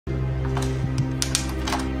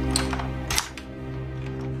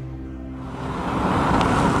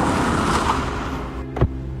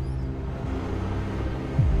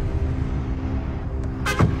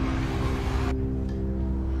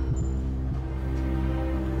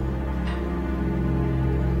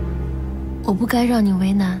我不该让你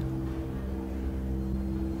为难。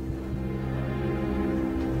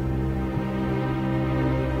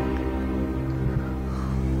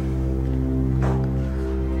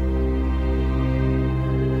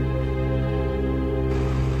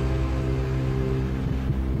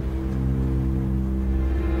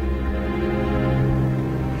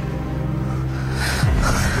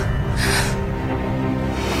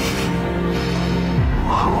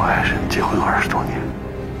结婚20多年，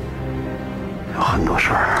有很多事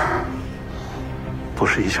儿不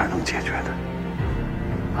是一下能解决的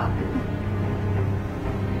啊。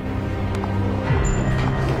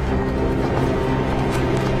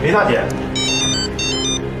林大姐，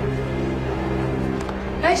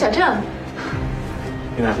哎，小郑，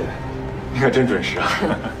林大姐，你可真准时啊！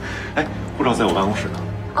哎，护照在我办公室呢。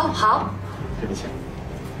哦，好，给你钱。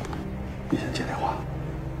你先接电话。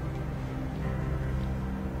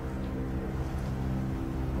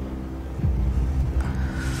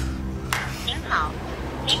好，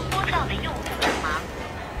您拨叫的用户正忙，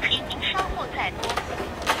请您稍后再拨。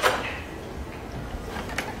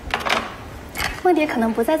梦蝶可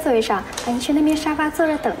能不在座位上，你去那边沙发坐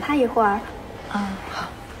着等她一会儿。好，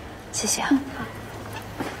谢谢啊。好。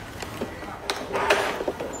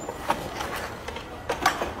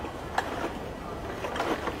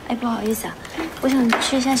哎，不好意思啊，我想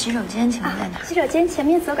去一下洗手间，请问在哪？洗手间前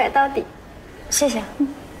面左拐到底。谢谢。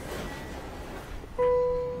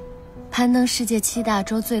攀登世界7大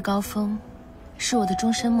洲最高峰，是我的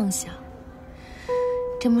终身梦想。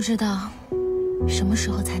真不知道什么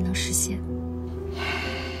时候才能实现。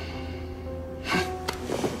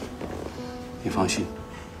你放心，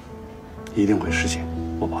一定会实现，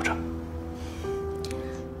我保证。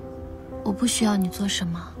我不需要你做什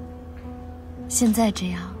么，现在这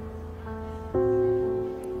样，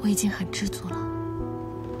我已经很知足了。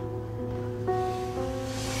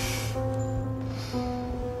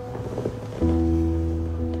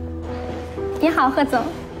你好，贺总。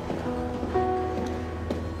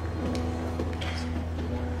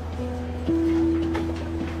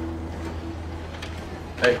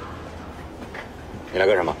哎，你来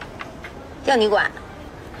干什么？要你管？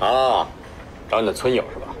啊，找你的村友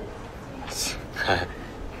是吧？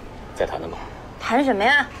在谈的吗？谈什么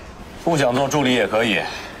呀？不想做助理也可以，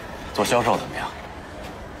做销售怎么样？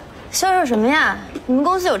销售什么呀？你们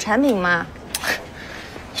公司有产品吗？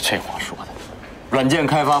这话说的，软件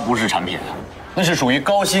开发不是产品啊，那是属于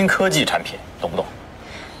高新科技产品，懂不懂？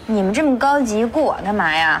你们这么高级，雇我干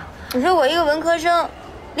嘛呀？你说我一个文科生，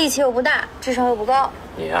力气又不大，智商又不高。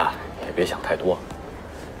你呀，也别想太多。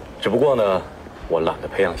只不过呢，我懒得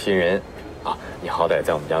培养新人，啊，你好歹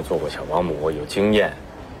在我们家做过小保姆，有经验。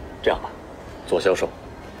这样吧，做销售，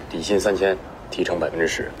底薪3000，提成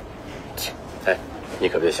10%。哎，你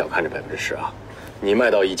可别小看这10%啊，你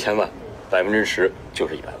卖到1000万，10%就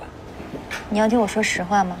是100万。你要听我说实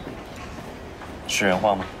话吗？是人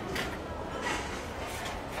话吗？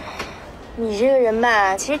你这个人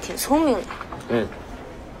吧，其实挺聪明的。嗯，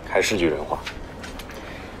还是句人话。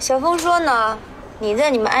小峰说呢，你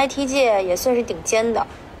在你们 IT 界也算是顶尖的。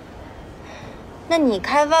那你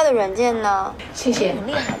开发的软件呢？谢谢，挺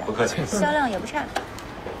厉害的，不客气，销量也不差。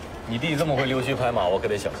你弟这么会溜须拍马，我可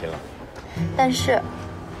得小心了。但是，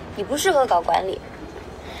你不适合搞管理。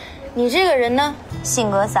你这个人呢，性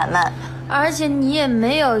格散漫，而且你也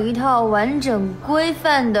没有一套完整规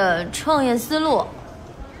范的创业思路。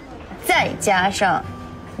再加上，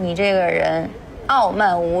你这个人傲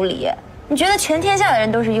慢无礼，你觉得全天下的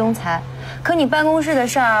人都是庸才，可你办公室的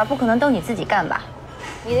事儿不可能都你自己干吧？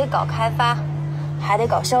你得搞开发，还得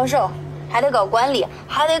搞销售，还得搞管理，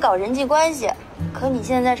还得搞人际关系。可你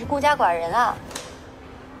现在是孤家寡人啊！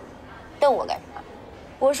瞪我干什么？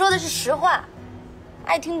我说的是实话，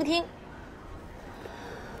爱听不听。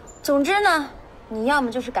总之呢，你要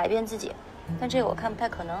么就是改变自己，但这个我看不太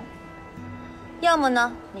可能；要么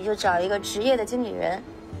呢，你就找一个职业的经理人，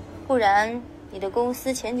不然你的公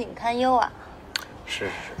司前景堪忧啊。是，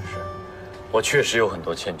我确实有很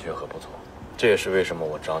多欠缺和不足，这也是为什么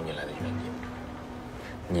我找你来的原因。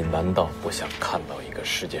你难道不想看到一个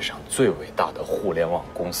世界上最伟大的互联网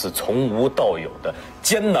公司从无到有的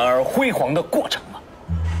艰难而辉煌的过程吗？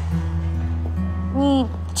你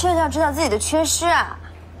就是要知道自己的缺失啊，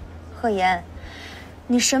贺言，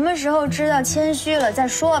你什么时候知道谦虚了再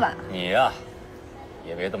说吧。你呀，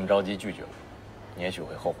也别这么着急拒绝我，你也许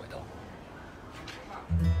会后悔的。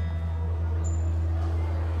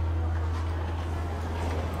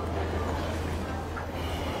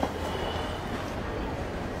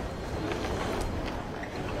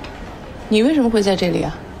你为什么会在这里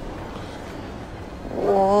啊？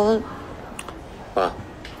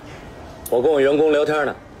我跟我员工聊天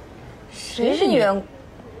呢。谁是你员工？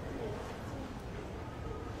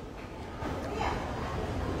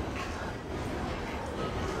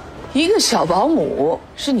一个小保姆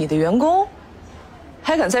是你的员工，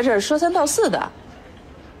还敢在这儿说三道四的？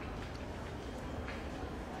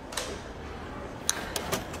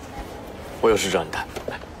我有事找你谈。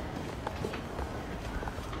来，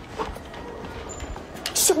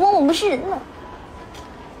小保姆不是人呢。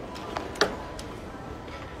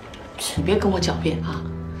你别跟我狡辩啊！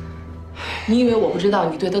你以为我不知道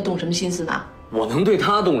你对他动什么心思呢？我能对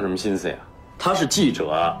他动什么心思呀？他是记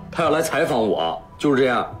者，他要来采访我，就是这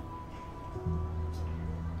样。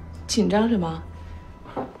紧张什么？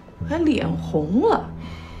还脸红了。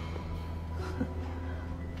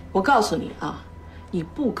我告诉你啊，你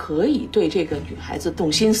不可以对这个女孩子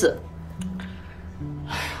动心思。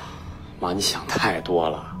哎呀，妈，你想太多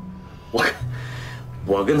了。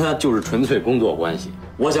我跟他就是纯粹工作关系，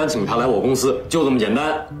我想请他来我公司，就这么简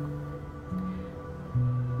单。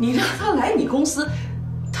你让他来你公司，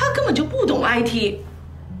他根本就不懂 IT，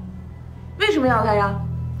 为什么要他呀？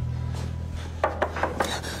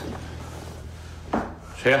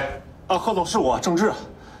谁？啊，贺总是我，郑智。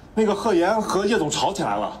那个贺岩和叶总吵起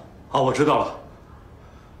来了。啊，我知道了，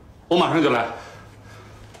我马上就来。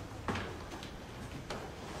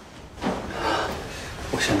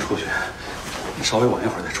我先出去，你稍微晚一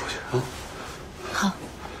会儿再出去啊。好。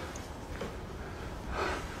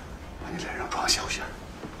把你脸上装小心。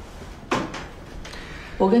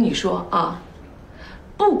我跟你说啊，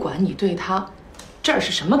不管你对他这儿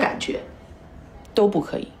是什么感觉，都不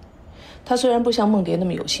可以。他虽然不像梦蝶那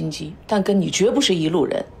么有心机，但跟你绝不是一路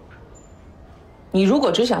人。你如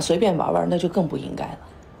果只想随便玩玩，那就更不应该了。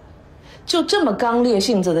就这么刚烈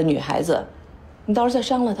性子的女孩子，你倒是再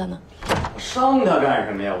伤了她呢？我伤他干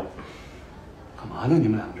什么呀？干嘛呢？你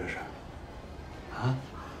们两个这是？啊？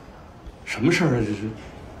什么事儿啊？这是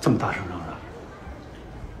这么大声嚷嚷？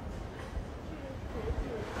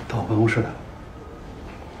到我办公室来。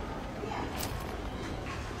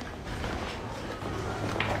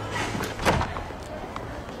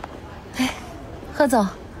贺总，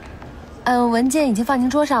文件已经放您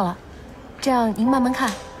桌上了，这样您慢慢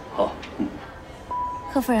看。好，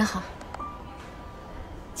贺夫人好，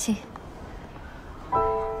请。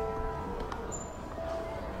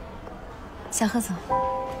小贺总，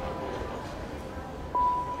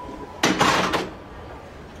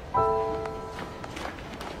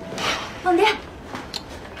梦蝶，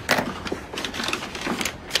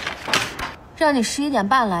让你11点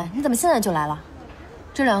半来，你怎么现在就来了？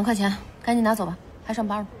这2万块钱赶紧拿走吧，还上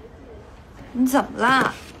班呢。你怎么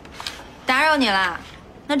了？打扰你了？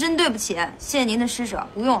那真对不起，谢谢您的施舍，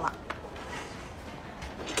不用了。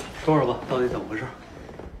说说吧，到底怎么回事？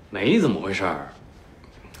没怎么回事儿，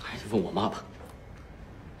还是问我妈吧。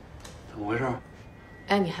怎么回事？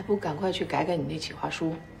哎，你还不赶快去改改你那企划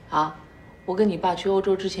书啊！我跟你爸去欧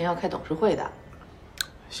洲之前要开董事会的。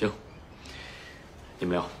行，你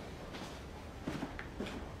们聊。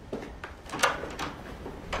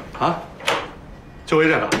啊？就为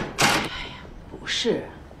这个？不是，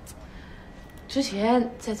之前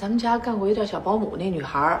在咱们家干过一段小保姆那女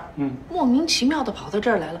孩，莫名其妙的跑到这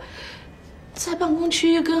儿来了，在办公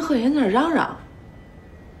区跟贺岩那儿嚷嚷。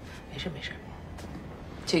没事没事，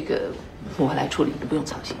这个我来处理，你不用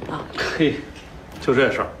操心啊。嘿，就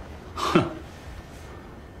这事儿，哼，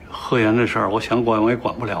贺岩这事儿，我想管我也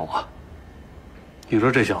管不了啊。你说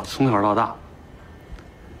这小子从小到大，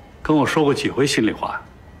跟我说过几回心里话呀？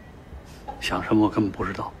想什么我根本不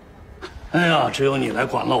知道。哎呀，只有你来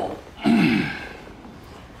管喽。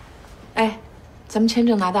哎，咱们签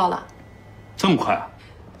证拿到了，这么快啊？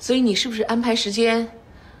所以你是不是安排时间，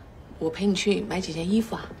我陪你去买几件衣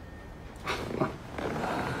服啊？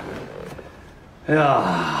哎呀，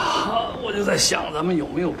我就在想，咱们有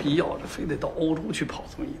没有必要这非得到欧洲去跑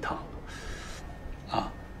这么一趟？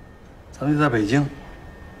啊，咱们就在北京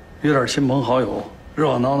约点亲朋好友，热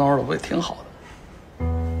热闹闹的，不也挺好的？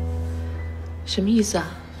什么意思啊？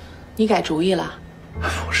你改主意了？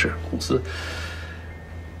不是，公司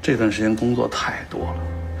这段时间工作太多了，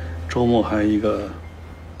周末还有一个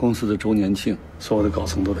公司的周年庆，所有的高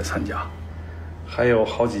层都得参加，还有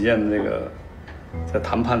好几件那个在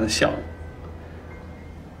谈判的项目。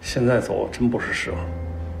现在走真不是时候。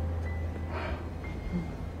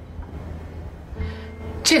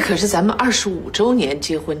这可是咱们25周年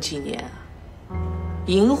结婚纪念啊，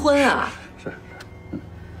银婚啊！是。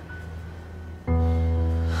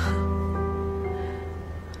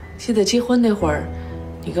记得结婚那会儿，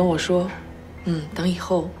你跟我说，等以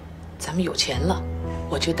后咱们有钱了，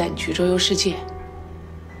我就带你去周游世界。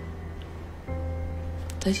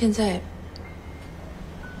但现在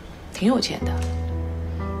挺有钱的，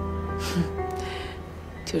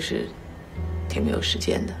就是挺没有时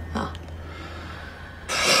间的啊。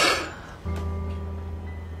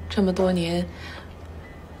这么多年，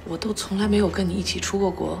我都从来没有跟你一起出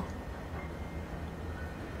过国。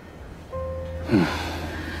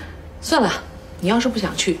算了，你要是不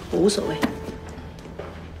想去，我无所谓。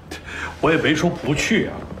我也没说不去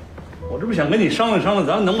啊，我这不想跟你商量商量，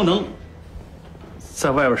咱能不能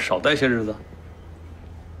在外边少待些日子？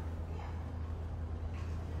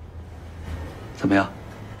怎么样？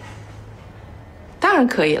当然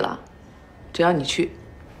可以了，只要你去。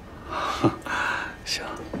行，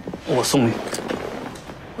我送你。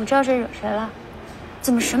我知道这惹谁了，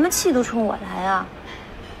怎么什么气都冲我来啊？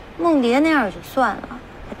梦蝶那样也就算了，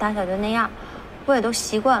打小就那样，我也都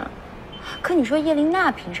习惯了。可你说叶琳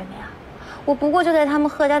娜凭什么呀？我不过就在他们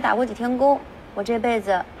贺家打过几天工，我这辈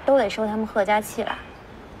子都得受他们贺家气了。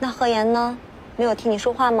那贺言呢？没有替你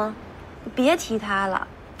说话吗？别提他了，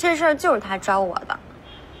这事儿就是他招我的。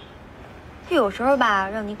他有时候吧，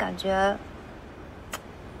让你感觉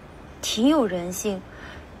挺有人性，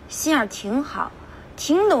心眼挺好，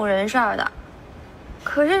挺懂人事儿的。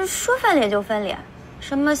可是说翻脸就翻脸，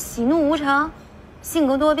什么喜怒无常，性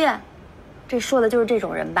格多变，这说的就是这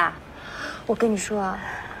种人吧？我跟你说啊，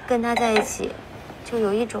跟他在一起，就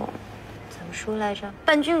有一种怎么说来着，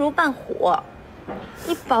伴君如伴虎。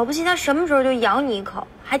你保不齐他什么时候就咬你一口，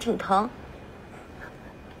还挺疼。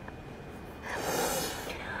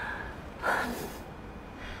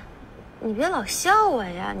你别老笑我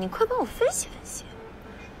呀，你快帮我分析分析。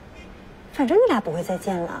反正你俩不会再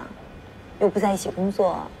见了，又不在一起工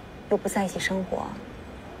作，又不在一起生活，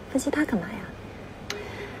分析他干嘛呀？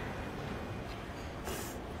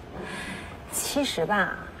其实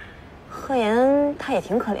吧，贺言他也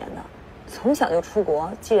挺可怜的，从小就出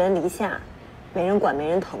国，寄人篱下，没人管没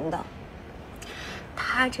人疼的。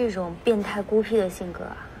他这种变态孤僻的性格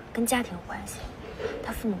啊，跟家庭有关系，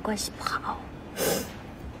他父母关系不好。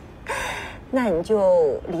那你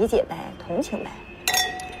就理解呗，同情呗。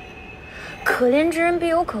可怜之人必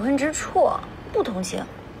有可恨之处，不同情。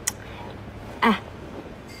哎，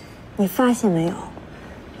你发现没有？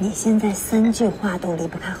你现在3句话都离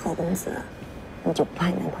不开贺公子，你就不怕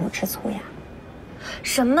你男朋友吃醋呀？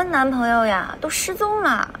什么男朋友呀？都失踪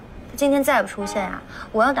了。他今天再不出现呀，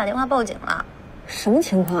我要打电话报警了。什么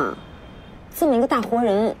情况？这么一个大活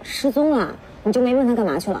人失踪了，你就没问他干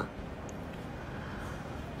嘛去了？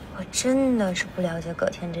我真的是不了解葛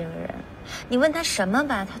天这个人，你问他什么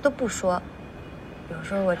吧，他都不说。有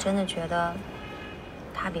时候我真的觉得，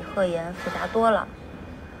他比贺言复杂多了。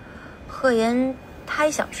贺言他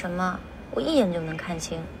一想什么，我一眼就能看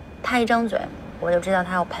清；他一张嘴，我就知道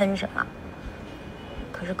他要喷什么。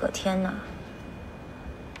可是葛天呢？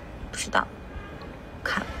不知道，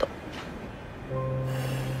看不懂。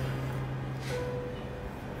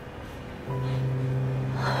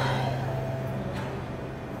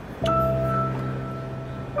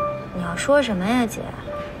你要说什么呀，姐？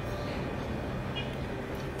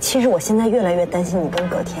其实我现在越来越担心你跟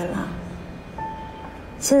葛天了。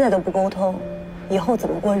现在都不沟通，以后怎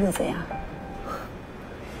么过日子呀？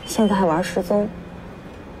现在还玩失踪。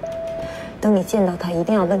等你见到他，一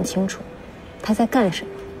定要问清楚，他在干什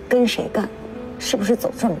么，跟谁干，是不是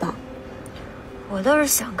走正道。我倒是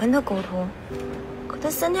想跟他沟通，可他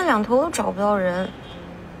3天2头都找不到人。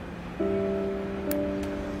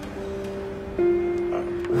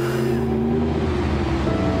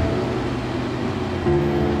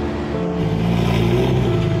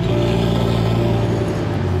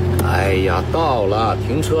哎呀，到了，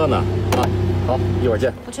停车呢。啊，好，一会儿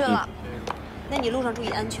见。不去了。那你路上注意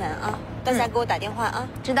安全啊！到家给我打电话啊！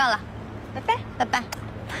知道了，拜拜，拜拜。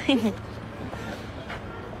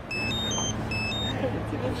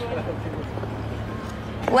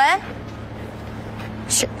喂，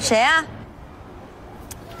谁呀？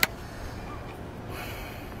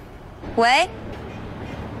喂。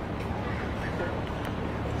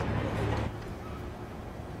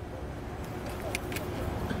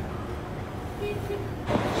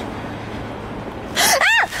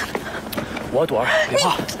我朵儿，别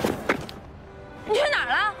怕。你去哪儿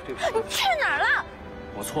了？你去哪儿了？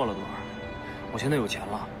我错了，朵儿，我现在有钱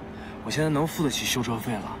了，我现在能付得起修车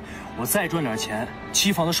费了，我再赚点钱，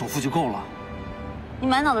期房的首付就够了。你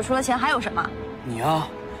满脑子除了钱还有什么？你啊，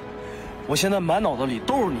我现在满脑子里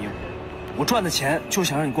都是你，我赚的钱就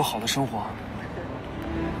想让你过好的生活。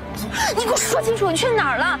你给我说清楚，你去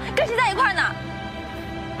哪儿了？跟谁在一块儿呢？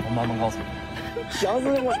我慢慢告诉你。想死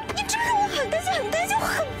我！你这让我很担心，很担心，我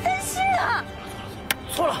很担心啊！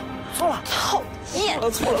错了，错了，讨厌！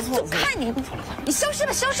错了，就看你，你消失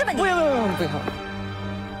吧，消失吧！你不要，不要！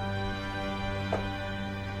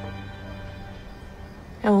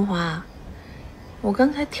任文华，我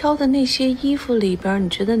刚才挑的那些衣服里边，你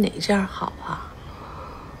觉得哪件好啊？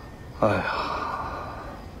哎呀，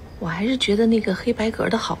我还是觉得那个黑白格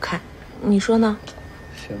的好看，你说呢？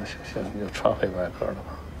行，你就穿黑白格的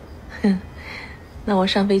吧。哼，那我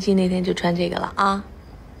上飞机那天就穿这个了啊。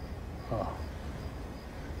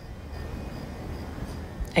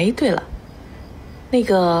哎，对了，那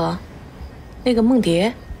个梦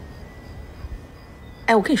蝶，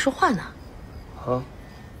哎，我跟你说话呢。啊？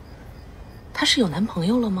她是有男朋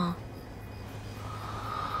友了吗？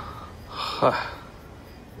嗨，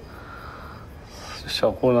这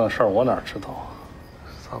小姑娘的事儿我哪知道啊？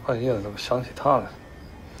大半夜的怎么想起她来了？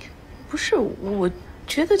不是，我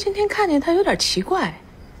觉得今天看见她有点奇怪。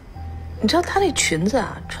你知道她那裙子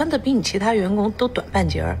啊，穿的比你其他员工都短半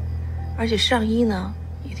截儿，而且上衣呢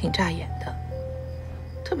也挺扎眼的，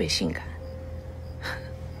特别性感。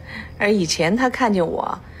而以前她看见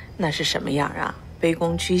我那是什么样啊？卑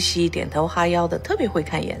躬屈膝，点头哈腰的，特别会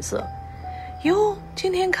看眼色。哟，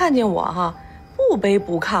今天看见我哈，不卑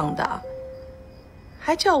不亢的，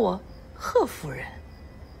还叫我贺夫人。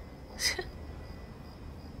切，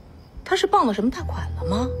他是傍了什么大款了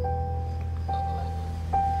吗？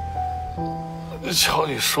瞧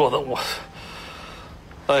你说的我，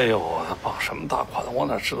哎呦，他傍什么大款了？我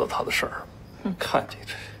哪知道他的事儿？看你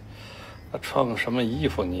这，他穿个什么衣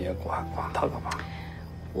服你也管他干嘛？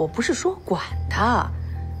我不是说管他，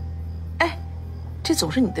哎，这总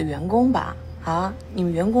是你的员工吧？啊，你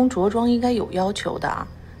们员工着装应该有要求的，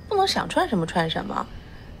不能想穿什么穿什么，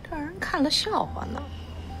让人看了笑话呢。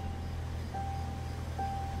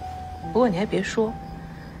不过你还别说，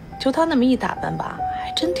就他那么一打扮吧，还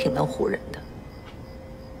真挺能唬人的。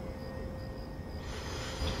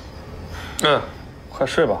快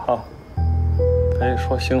睡吧啊！别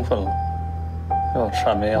说兴奋了，要吃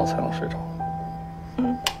安眠药才能睡着。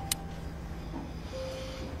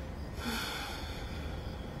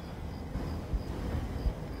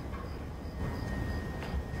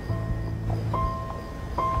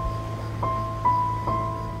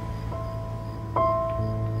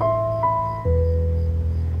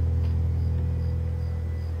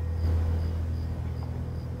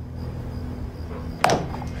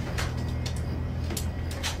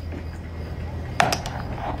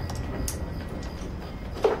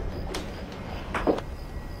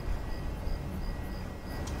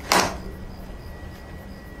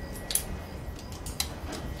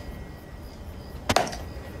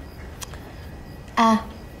哎，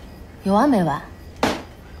有完没完？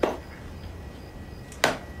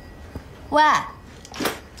喂，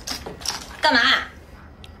干嘛？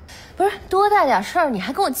不是多大点事儿，你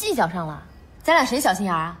还跟我计较上了？咱俩谁小心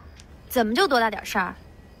眼啊？怎么就多大点事儿？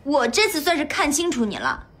我这次算是看清楚你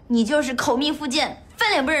了，你就是口蜜腹剑，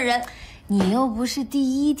翻脸不认人。你又不是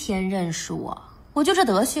第一天认识我，我就这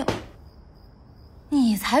德行。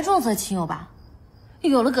你才重色轻友吧？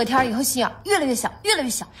有了隔天以后，心眼越来越小，越来越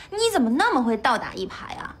小。你怎么那么会倒打一耙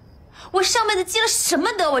呀？我上辈子积了什么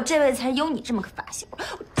德，我这辈子才有你这么个发小。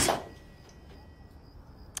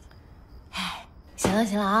哎，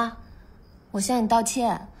行了啊，我向你道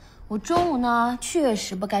歉。我中午呢确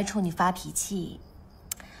实不该冲你发脾气。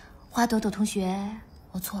花朵朵同学，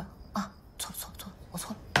我错了啊，错了，我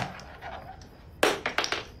错了。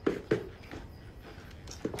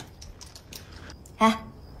哎。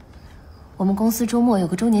我们公司周末有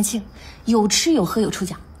个周年庆，有吃有喝有抽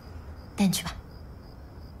奖，带你去吧。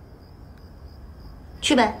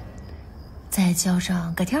去呗，再交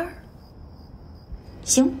上个天儿。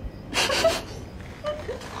行。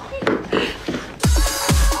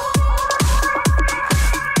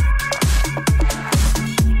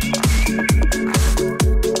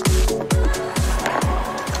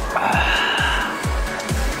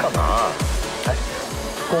干嘛？哎，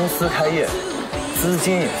公司开业，资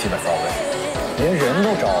金也基本到位。连人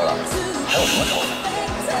都招了，还有什么愁的？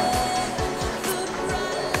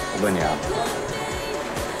我问你啊，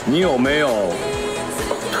你有没有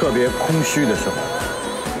特别空虚的时候？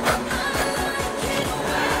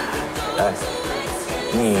哎，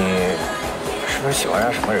你是不是喜欢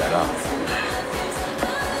上什么人了？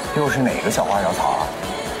又是哪个小花小草啊？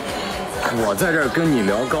我在这儿跟你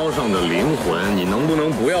聊高尚的灵魂，你能不能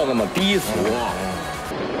不要那么低俗？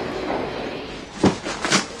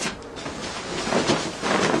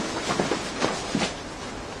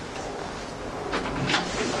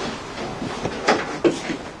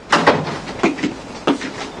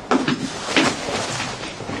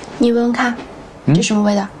你闻闻看，这什么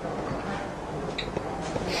味道？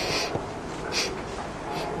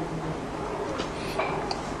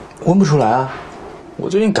闻不出来啊，我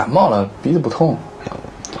最近感冒了，鼻子不通。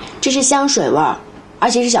这是香水味儿，而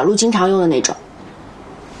且是小鹿经常用的那种。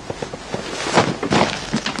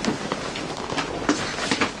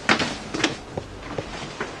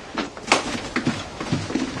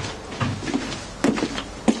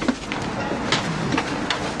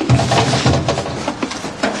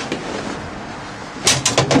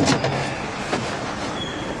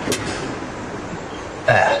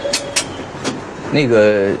那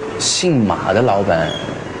个姓马的老板，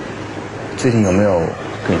最近有没有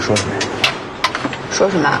跟你说什么呀？说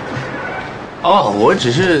什么？哦，我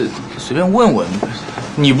只是随便问问。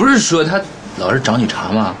你不是说他老是找你茬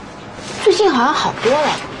吗？最近好像好多了。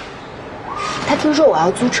他听说我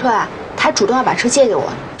要租车啊，他主动要把车借给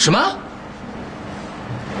我。什么？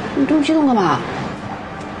你这么激动干嘛？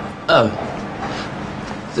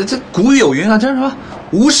这古语有云啊，叫什么？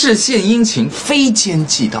无事献殷勤，非奸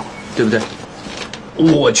即盗，对不对？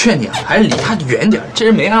我劝你啊，还是离他远点，这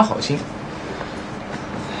人没安好心。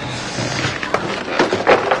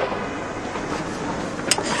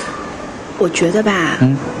我觉得吧，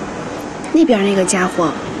那边那个家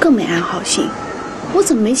伙更没安好心。我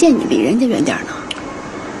怎么没见你离人家远点呢？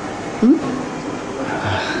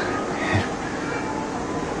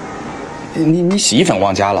你洗衣粉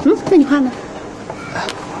忘加了。那你换呢？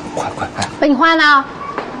快，帮你换呢。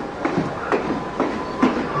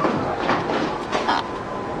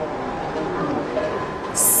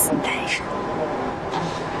死男人。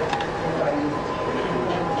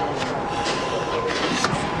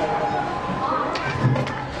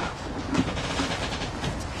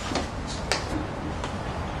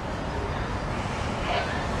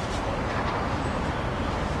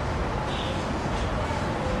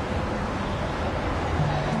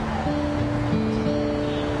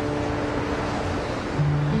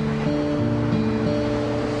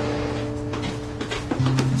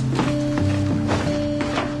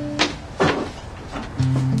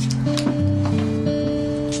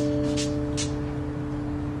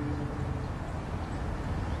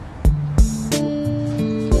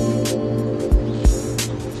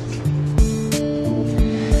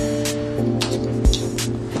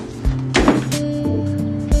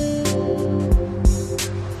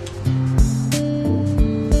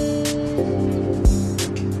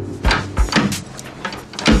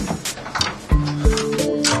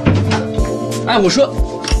哎，我说，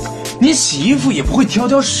你洗衣服也不会挑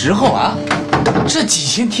时候啊！这几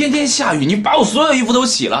天天天下雨，你把我所有衣服都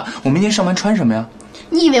洗了，我明天上班穿什么呀？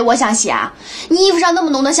你以为我想洗啊？你衣服上那么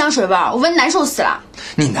浓的香水味，我闻难受死了。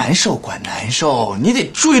你难受管难受，你得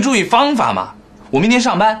注意方法嘛。我明天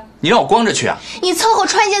上班，你让我光着去啊？你凑合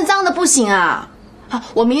穿一件脏的不行啊！好，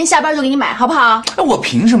我明天下班就给你买，好不好？哎，我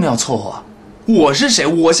凭什么要凑合？我是谁？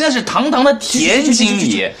我现在是堂堂的田经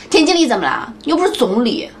理。田经理怎么了？又不是总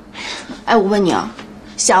理。哎，我问你啊，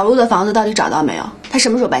小陆的房子到底找到没有？他什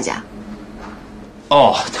么时候搬家？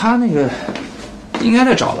哦，他那个应该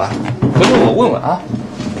在找吧，回头我问问啊。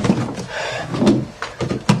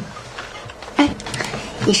哎，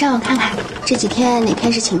你上网看看这几天哪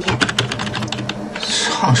天是晴天？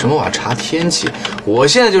上什么网查天气？我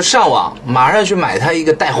现在就上网，马上去买他一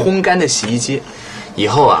个带烘干的洗衣机。以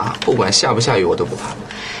后啊，不管下不下雨，我都不怕。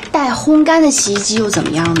带烘干的洗衣机又怎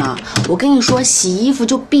么样呢？我跟你说，洗衣服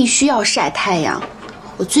就必须要晒太阳。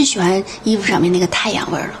我最喜欢衣服上面那个太阳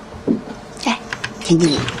味儿了。哎，田经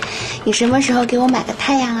理，你什么时候给我买个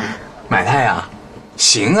太阳啊？买太阳？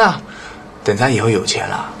行啊，等咱以后有钱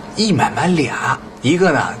了，一买俩，一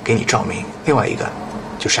个呢给你照明，另外一个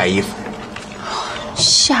就晒衣服。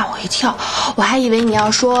吓我一跳，我还以为你要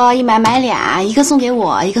说一买俩，一个送给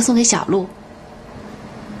我，一个送给小陆。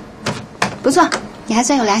不错，你还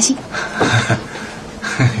算有良心。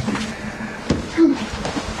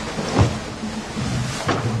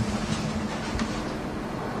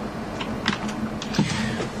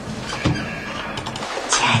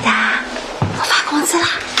亲爱的，我发工资了，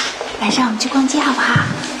晚上我们去逛街好不好？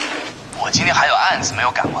我今天还有案子没有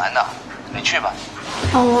赶完呢，你去吧。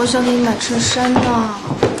哦，我想给你买衬衫呢，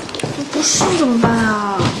不是怎么办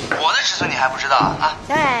啊？我的尺寸你还不知道啊？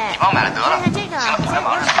对，你帮我买了得了。看看这个，行了，我还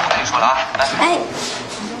忙着呢，我跟你说了啊。来，哎，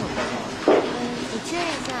你确认一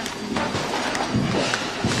下。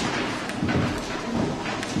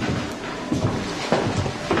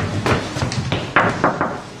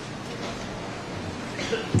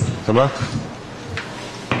怎么？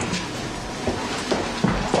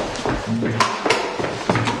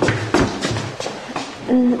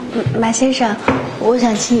马先生，我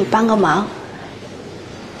想请你帮个忙。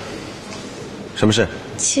什么事？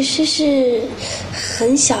其实是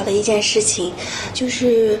很小的一件事情，就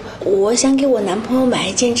是我想给我男朋友买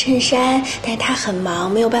一件衬衫，但是他很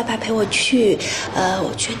忙，没有办法陪我去。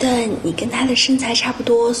我觉得你跟他的身材差不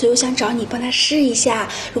多，所以我想找你帮他试一下。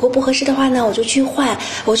如果不合适的话呢，我就去换，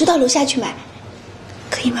我就到楼下去买，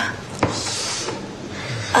可以吗？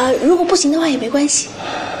如果不行的话也没关系。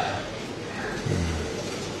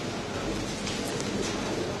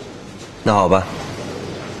那好吧，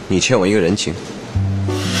你欠我一个人情。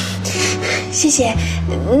谢谢，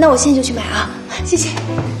那我现在就去买啊，谢谢。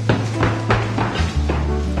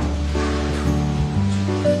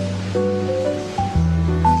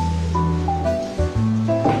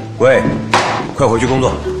喂，快回去工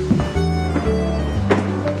作。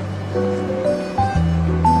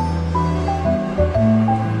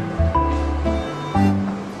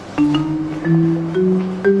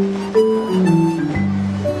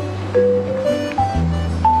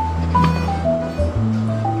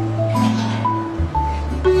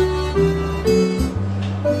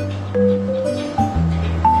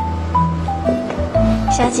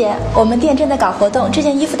小姐，我们店正在搞活动，这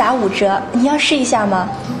件衣服打5折，你要试一下吗？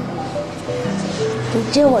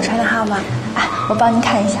这个我穿的号吗？啊，我帮您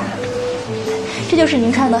看一下，这就是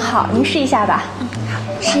您穿的号，您试一下吧。好，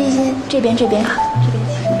试一下这边。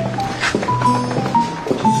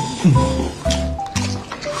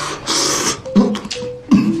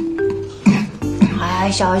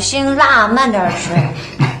哎，小心辣，慢点吃。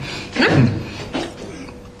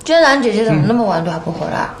娟兰姐姐怎么那么晚都还不回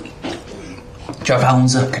来？这要发工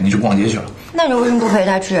资，肯定去逛街去了。那你为什么不陪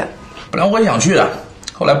她去？本来我也想去的，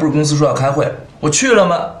后来不是公司说要开会，我去了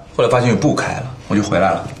吗？后来发现也不开了，我就回来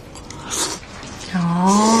了。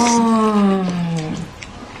哦，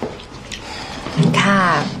你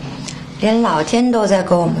看，连老天都在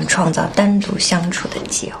给我们创造单独相处的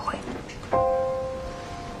机会。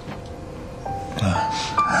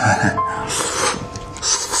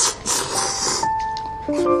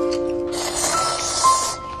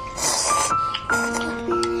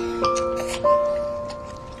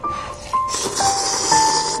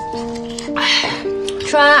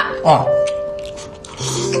吃完了哦，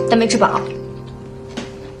但没吃饱。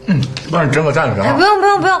帮你蒸个蘸行。哎，不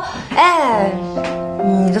用，哎，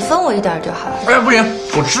你的分我一点就好了。哎，不行，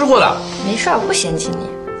我吃过的。没事，我不嫌弃你。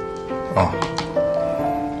哦。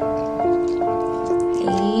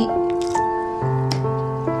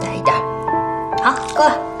来一点，好，够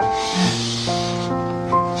了。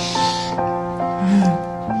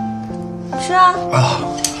吃啊。啊。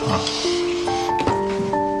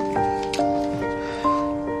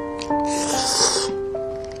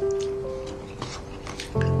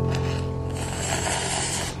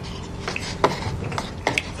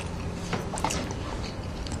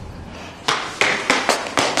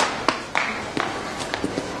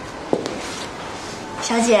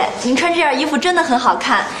小姐，您穿这件衣服真的很好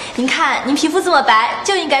看。您看，您皮肤这么白，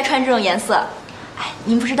就应该穿这种颜色。哎，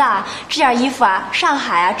您不知道啊，这件衣服啊，上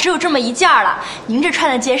海啊只有这么一件了。您这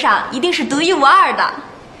穿在街上，一定是独一无二的。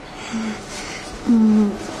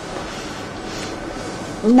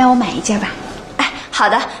那我买一件吧。哎，好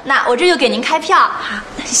的，那我这就给您开票。好，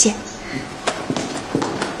那谢谢。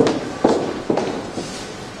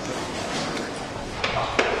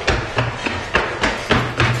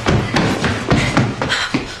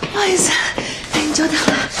不好意思，你久等了。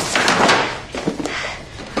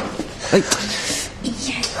哎，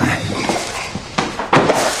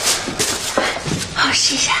好，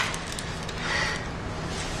试一下。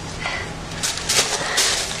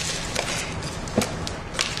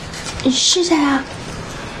你试一下呀。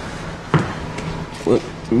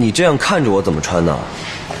你这样看着我怎么穿呢？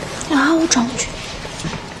啊，我转过去。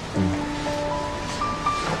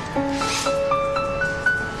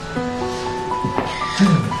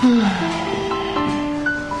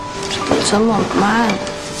这么慢？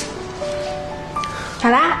好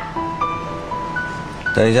啦，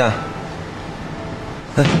等一下。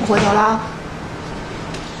哎，回头了。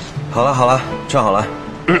好了，站好了。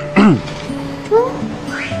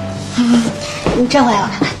你站回来，我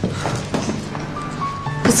看看。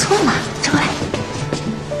不错嘛，站过来。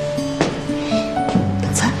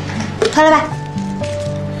不错，回来吧。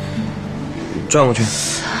转过去。哎，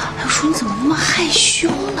我说你怎么那么害羞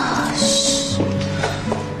呢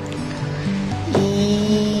？1、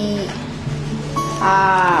2、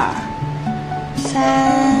3、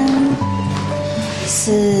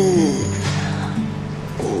4、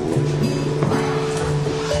5、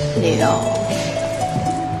6、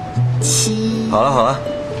7。好了，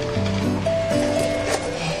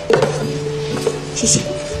谢谢。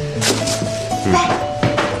来。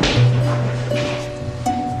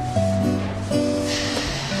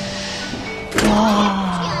哇！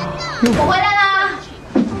我回来啦！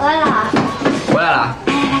回来了。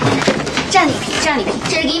占你一批，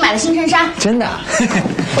这是给你买的新衬衫。真的？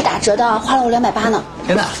不打折的，花了我280呢。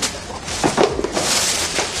真的？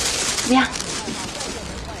怎么样？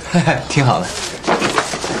挺好的。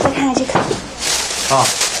再看看这个。哦。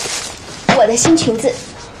我的新裙子，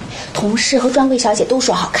同事和专柜小姐都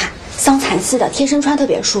说好看，桑蚕丝的，贴身穿特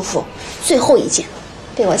别舒服。最后一件，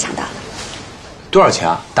被我抢到了。多少钱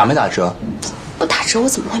啊？打没打折？不打折我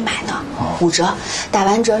怎么会买呢？5折，打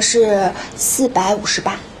完折是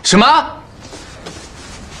458。什么？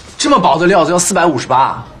这么薄的料子要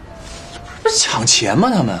458？不是抢钱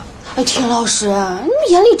吗？他们？哎，田老师，你们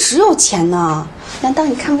眼里只有钱呢，难道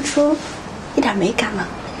你看不出一点美感吗？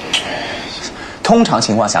通常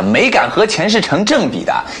情况下，美感和钱是成正比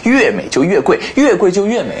的，越美就越贵，越贵就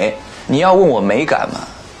越美。你要问我美感嘛，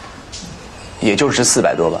也就值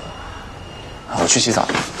400多吧。我去洗澡。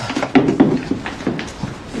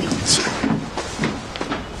没劲。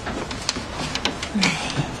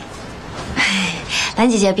兰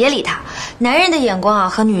姐姐别理他，男人的眼光啊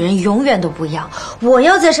和女人永远都不一样。我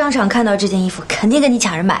要在商场看到这件衣服，肯定跟你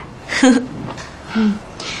抢着买。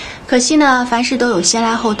可惜呢，凡事都有先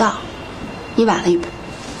来后到，你晚了一步。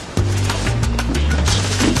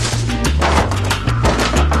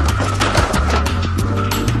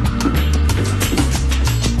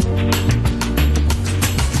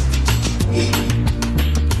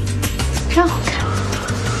真好看，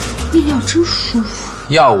面料真舒服。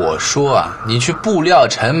要我说啊，你去布料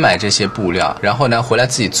城买这些布料，然后呢回来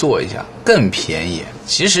自己做一下，更便宜。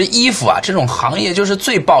其实衣服啊这种行业就是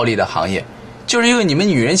最暴利的行业，就是因为你们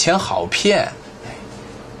女人钱好骗。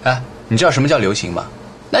哎，你知道什么叫流行吗？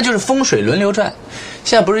那就是风水轮流转。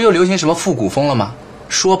现在不是又流行什么复古风了吗？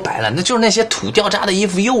说白了，那就是那些土掉渣的衣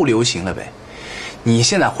服又流行了呗。你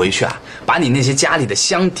现在回去啊，把你那些家里的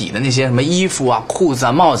箱底的那些什么衣服啊、裤子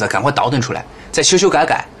啊、帽子啊，赶快倒腾出来，再修修改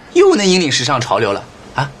改，又能引领时尚潮流了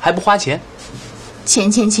啊，还不花钱？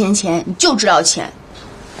钱，你就知道钱。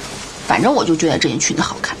反正我就觉得这件裙子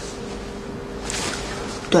好看。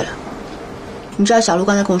对了，你知道小鹿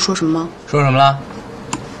刚才跟我说什么吗？说什么了？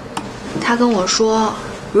他跟我说，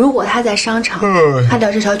如果他在商场看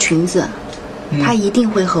到这条裙子，他一定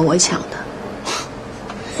会和我抢的。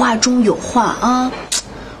话中有话啊！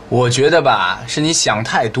我觉得吧，是你想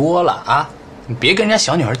太多了啊！你别跟人家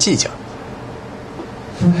小女孩计较。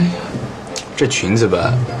哎呀，这裙子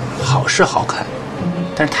吧，好是好看，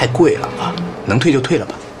但是太贵了啊！能退就退了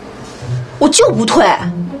吧。我就不退，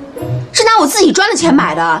是拿我自己赚的钱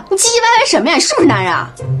买的。你唧唧歪歪什么呀？你是不是男人啊？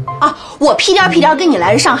啊！我屁颠跟你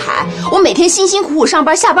来了上海，我每天辛辛苦苦上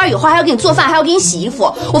班，下班以后还要给你做饭，还要给你洗衣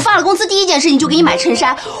服。我发了工资第一件事情就给你买衬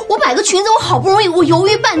衫。我买个裙子，我好不容易，我犹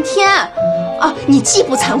豫半天，啊！你既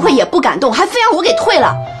不惭愧也不感动，还非让我给退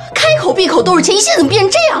了，开口闭口都是钱，你现在怎么变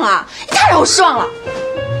成这样啊？你太让我失望了。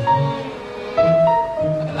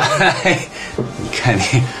你看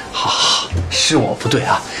你，好，是我不对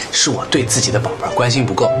啊，是我对自己的宝贝关心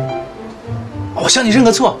不够。我向你认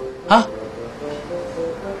个错啊。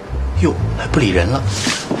哟，还不理人了。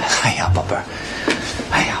哎呀，宝贝儿，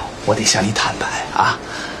哎呀，我得向你坦白啊，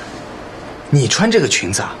你穿这个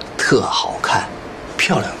裙子啊，特好看，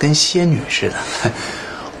漂亮跟仙女似的。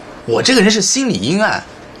我这个人是心理阴暗，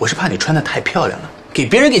我是怕你穿得太漂亮了，给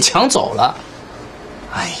别人给抢走了。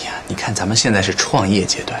哎呀，你看咱们现在是创业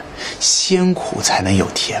阶段，先苦才能有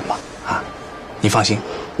甜嘛啊！你放心，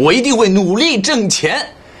我一定会努力挣钱。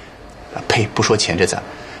呸，不说钱这字。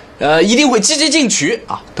一定会积极进取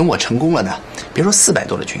啊！等我成功了呢，别说400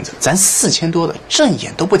多的裙子，咱4000多的，正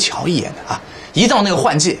眼都不瞧一眼的啊！一到那个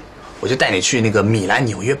换季，我就带你去那个米兰、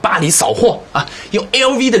纽约、巴黎扫货啊，用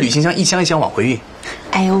LV 的旅行箱一箱一箱往回运。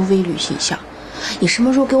LV 旅行箱，你什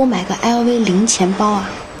么时候给我买个 LV 零钱包啊？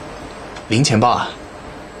零钱包啊？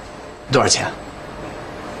多少钱啊？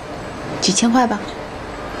几千块吧。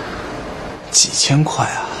几千块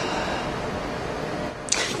啊？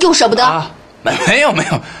又舍不得？啊，没有。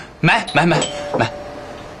买！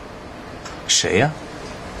谁呀？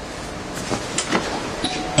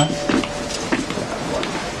啊？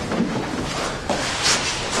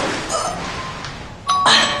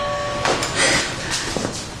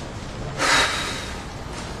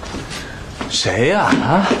谁呀？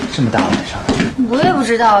啊，这么大晚上的。我也不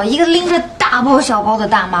知道，一个拎着大包小包的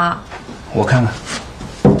大妈。我看看。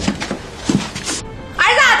儿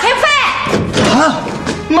子，停飞！啊！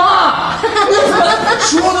妈，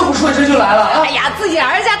说都不说这就来了啊！哎呀，自己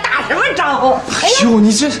儿子家打什么招呼？哎呦，你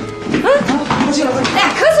这，快进来！哎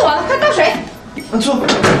呀，渴死我了，快倒水。坐。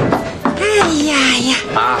哎呀，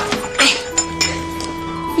妈，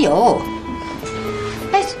哟，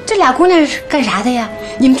哎，这俩姑娘是干啥的呀？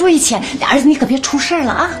你们住一起，儿子你可别出事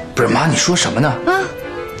了啊！不是妈，你说什么呢？啊，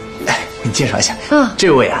哎，你介绍一下，这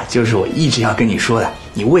位啊，就是我一直要跟你说的，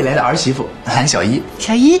你未来的儿媳妇韩小一。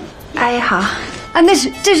小一，阿姨好。啊，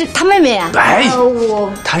这是她妹妹啊。哎，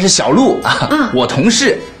她是小鹿啊，我同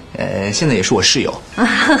事，现在也是我室友。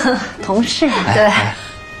同事，对。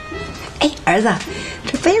哎，儿子，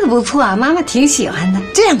这杯子不错啊，妈妈挺喜欢的。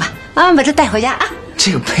这样吧，妈妈把这带回家啊。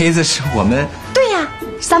这个杯子是我们。对呀，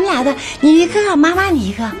咱们俩的，你一个，妈妈你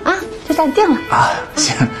一个啊，就这样定了啊。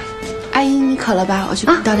行。阿姨，你渴了吧？我去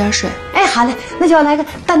给你倒点水。哎，好嘞，那就来个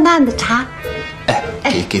淡淡的茶。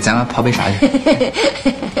哎，给咱们泡杯茶去。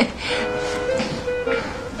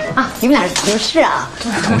啊，你们俩是同事啊？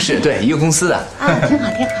同事，对，一个公司的。啊，挺好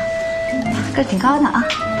挺好，个儿挺高的啊。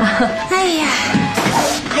哎呀，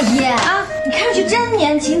阿姨啊，你看上去真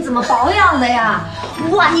年轻，怎么保养的呀？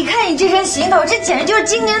哇，你看你这身行头，这简直就是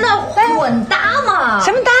今年的混搭嘛！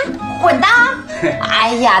什么搭？混搭？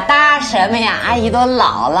哎呀，搭什么呀？阿姨都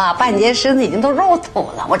老了，半截身子已经都肉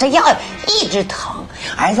土了，我这腰一直疼。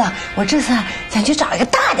儿子，我这次想去找一个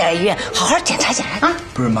大点的医院，好好检查检查啊。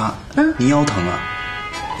不是妈，您腰疼啊？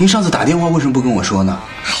您上次打电话为什么不跟我说呢？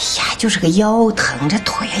哎呀，就是个腰疼，这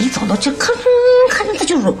腿啊一走路就吭吭的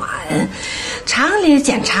就软。厂里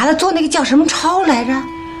检查了，做那个叫什么超来着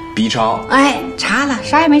？B 超。哎，查了，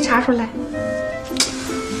啥也没查出来。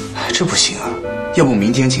这不行啊，要不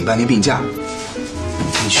明天请半天病假，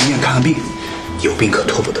你去医院看看病，有病可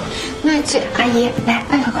拖不得。那这阿姨来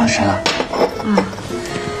办个口水了。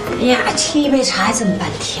哎呀，沏一杯茶还这么半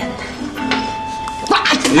天呢。哇！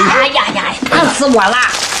哎呀呀，烫死我了！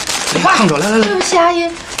烫着，来。对不起，阿姨，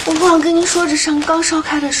我忘了跟您说，这上刚烧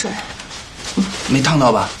开的水。没烫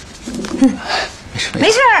到吧？没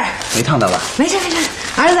事，没烫到吧？没事。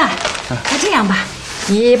儿子，那这样吧，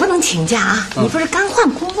你不能请假啊！你不是刚换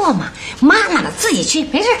工作吗？妈妈呢，自己去，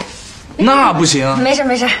没事。那不行。没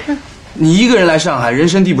事。你一个人来上海，人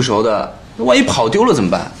生地不熟的，万一跑丢了怎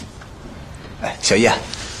么办？哎，小叶，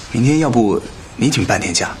明天要不你请半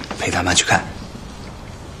天假，陪他妈去看。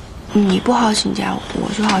你不好请假，我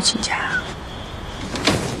就好请假。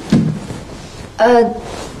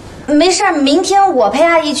没事，明天我陪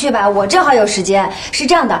阿姨去吧，我正好有时间。是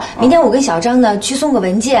这样的，明天我跟小张呢去送个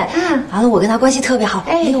文件，完了我跟他关系特别好，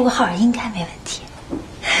留个号应该没问题。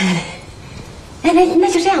那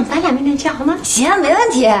就这样，咱俩明天去好吗？行，没问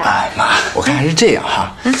题。哎妈，我看还是这样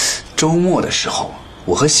哈，周末的时候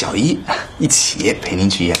我和小一一起陪您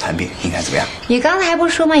去医院看病，您看怎么样？你刚才还不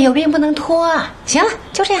是说吗？有病不能拖啊！行了，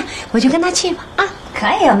就这样，我就跟他去吧。啊，可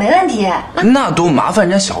以啊，没问题。那多麻烦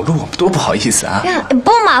人家小路，多不好意思啊！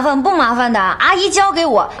不麻烦的，阿姨交给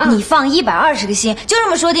我，你放120个心，就这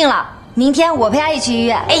么说定了。明天我陪阿姨去医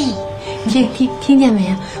院。哎，听见没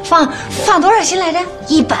有？放多少心来着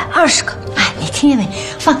？120个。哎，你听见没？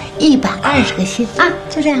放120个心啊！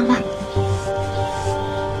就这样吧。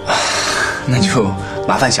那就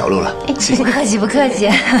麻烦小路了。不客气。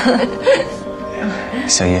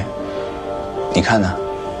小叶，你看呢？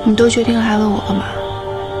你都决定了还问我干嘛？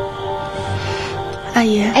阿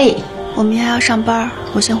姨，我明天还要上班，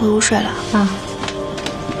我先回屋睡了啊。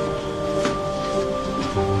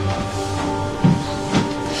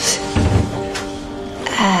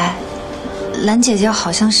哎，兰姐姐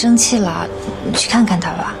好像生气了，你去看看她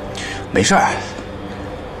吧。没事儿。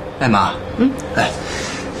哎妈，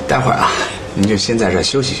待会儿啊，您就先在这儿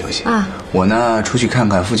休息休息啊。我呢，出去看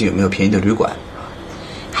看附近有没有便宜的旅馆。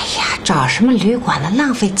哎呀，找什么旅馆呢？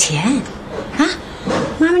浪费钱啊！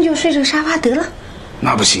妈妈就睡这个沙发得了。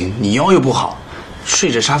那不行，你腰又不好，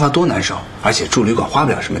睡着沙发多难受，而且住旅馆花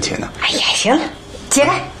不了什么钱呢。哎呀，行了，起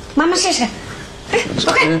来，妈妈试试。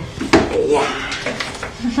走开。哎呀，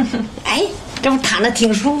哎，这不躺着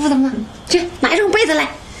挺舒服的吗？去拿一张被子来。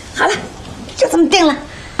好了，就这么定了。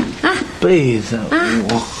啊，被子，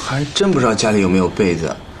我还真不知道家里有没有被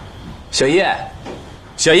子。小叶，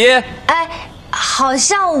哎，好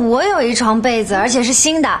像我有一床被子，而且是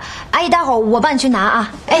新的。阿姨，待会儿我帮你去拿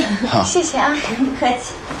啊。哎，谢谢啊，不客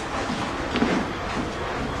气。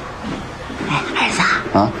哎，儿子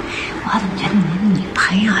啊，我怎么觉得你的女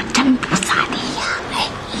朋友真不咋地呀？哎，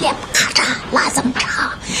脸咔嚓拉这么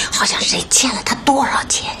长，好像谁欠了她多少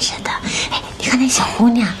钱似的。哎，你看那小姑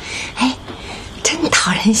娘，哎。真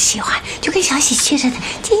讨人喜欢，就跟小喜鹊似的，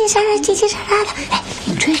叽叽喳喳的。哎，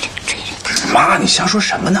你追着她。妈，你瞎说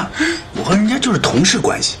什么呢？我和人家就是同事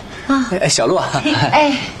关系。哎，小鹿啊。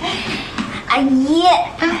阿姨，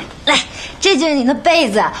来，这就是你的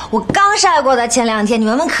被子，我刚晒过的，前2天，你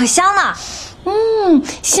闻闻可香呢。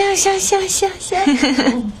香。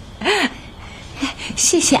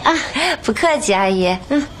谢谢啊，不客气，阿姨。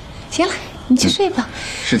行了，你去睡吧。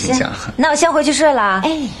是挺香。那我先回去睡了。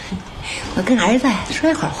哎。我跟儿子说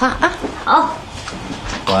一会儿话啊。好，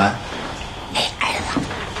晚安。哎，儿子，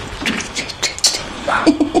这，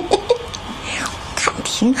看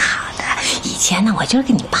挺好的。以前呢，我就是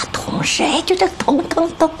跟你爸同事，哎，就这咚，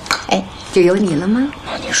哎，就有你了吗？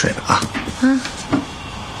那你睡吧啊。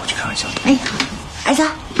我去看看小东。哎，儿子，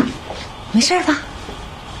没事吧？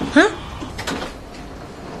啊？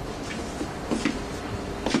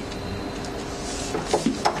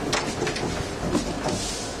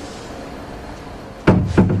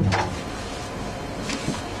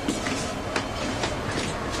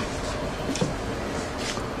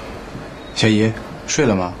小姨，睡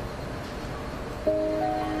了吗？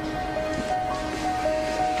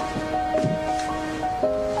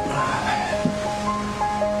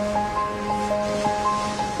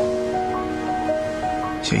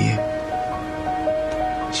小一，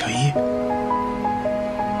小一。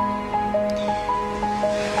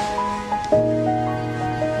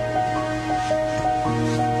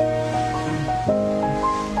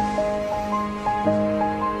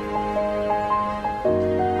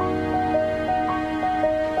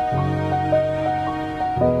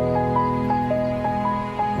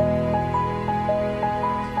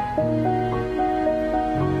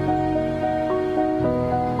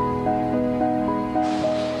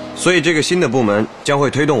所以这个新的部门将会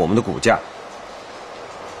推动我们的股价。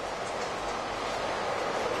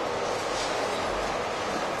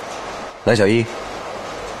蓝小一，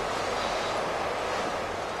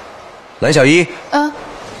蓝小一，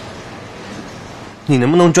你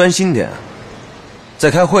能不能专心点？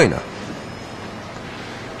在开会呢。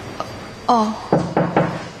哦。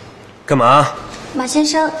干嘛？马先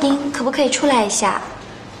生，您可不可以出来一下？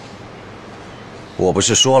我不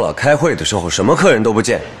是说了，开会的时候什么客人都不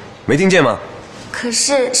见。没听见吗？可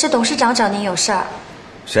是董事长找您有事儿。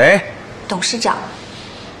谁？董事长。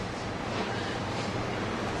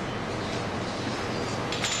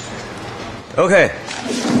OK，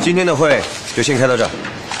 今天的会就先开到这儿。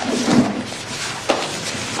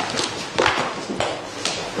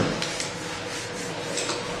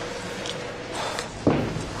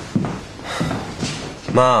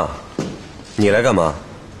妈，你来干嘛？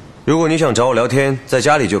如果你想找我聊天，在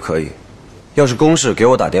家里就可以。要是公事给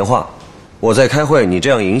我打电话，我在开会，你这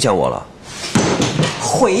样影响我了。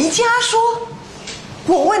回家说？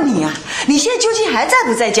我问你啊，你现在究竟还在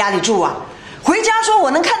不在家里住啊？回家说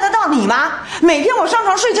我能看得到你吗？每天我上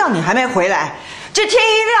床睡觉你还没回来，这天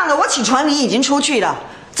一亮了我起床你已经出去了。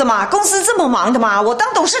怎么公司这么忙的吗？我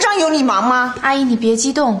当董事长有你忙吗？阿姨你别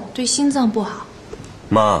激动，对心脏不好。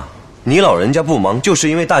妈，你老人家不忙，就是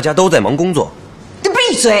因为大家都在忙工作。你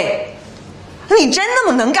闭嘴！你真那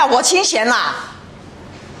么能干，我清闲啦。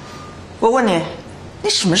我问你，你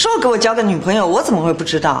什么时候给我交个女朋友？我怎么会不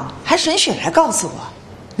知道？还省血来告诉我，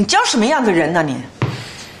你交什么样的人呢你？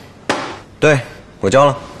对，我交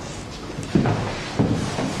了。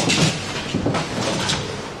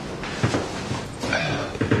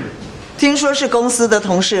听说是公司的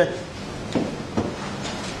同事。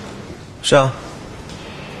是啊。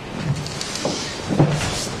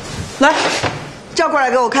来，叫过来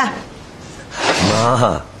给我看。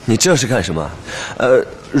妈，你这是干什么？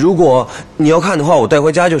如果你要看的话，我带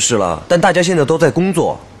回家就是了。但大家现在都在工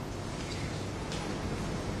作。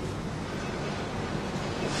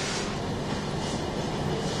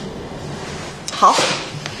好，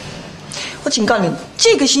我警告你，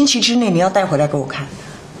这个星期之内你要带回来给我看，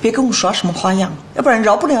别跟我耍什么花样，要不然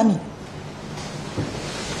饶不了你。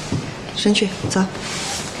生去，走。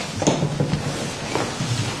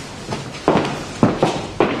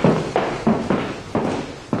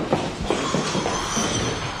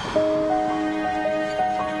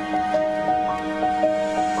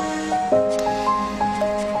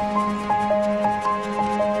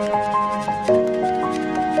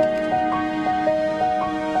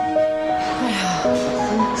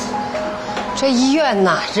这医院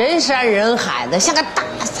呐，人山人海的，像个大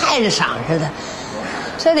菜市场似的。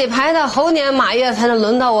这得排到猴年马月才能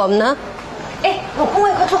轮到我们呢。哎，有空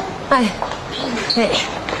位快坐。哎，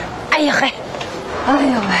哎呀嘿，哎呦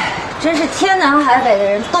喂，真是天南海北的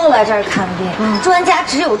人都来这儿看病，专家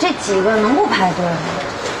只有这几个，能不排队吗？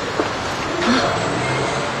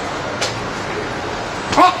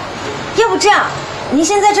哎，要不这样，您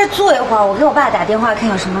先在这儿坐一会儿，我给我爸打电话，看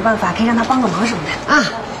有什么办法可以让他帮个忙什么的啊。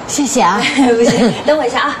谢谢啊，不行，等我一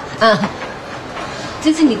下啊。嗯，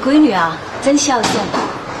这次你闺女啊，真孝顺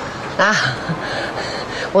啊。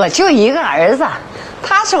我就一个儿子，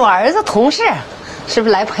他是我儿子同事，是不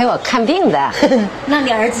是来陪我看病的？那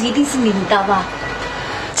你儿子一定是你的吧？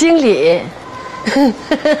经理。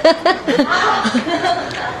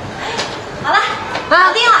好了，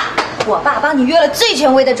搞定了。我爸帮你约了最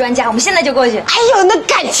权威的专家，我们现在就过去。哎呦，那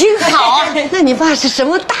感情好啊！那你爸是什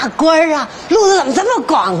么大官啊？路子怎么这么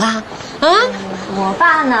广啊？啊？我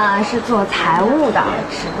爸呢是做财务的，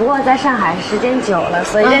只不过在上海时间久了，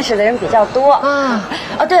所以认识的人比较多。啊，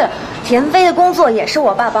哦对了，田飞的工作也是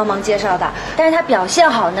我爸帮忙介绍的，但是他表现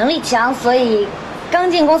好，能力强，所以刚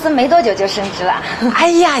进公司没多久就升职了。哎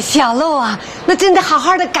呀，小露啊，那真得好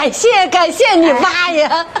好的感谢你爸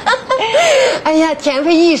呀！哎呀，田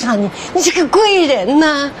飞遇上你是个贵人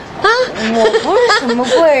呐！啊，我不是什么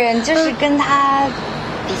贵人，就是跟他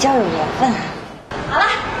比较有缘分。好了，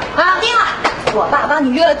搞定了。我爸帮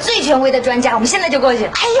你约了最权威的专家，我们现在就过去。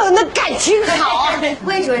哎呦，那感情好啊！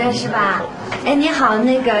魏主任是吧？哎，你好，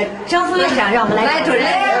那个张副院长让我们来。来，主任。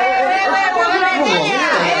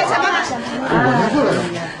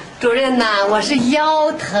主任呐，我是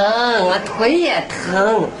腰疼，我腿也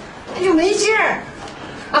疼，哎呦没劲儿，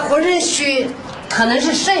啊，浑身虚，可能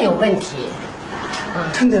是肾有问题。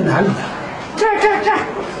疼在哪里啊？这儿，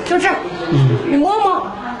就这儿。你摸摸。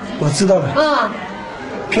我知道了。啊。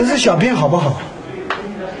平时小便好不好？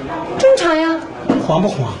正常呀。黄不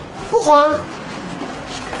黄？不黄。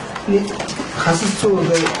你还是做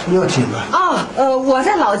个尿检吧。我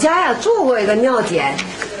在老家呀做过一个尿检，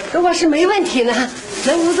如果是没问题呢，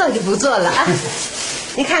能不做就不做了啊。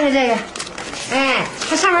你看看这个，哎，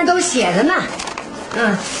它上面都写着呢。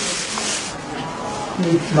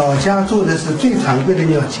你老家做的是最常规的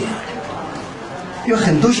尿检，有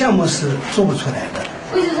很多项目是做不出来的。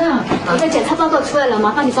魏主任，我的检查报告出来了，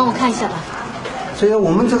麻烦你帮我看一下吧。所以我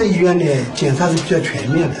们这个医院呢，检查是比较全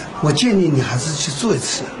面的，我建议你还是去做一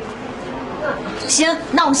次。行，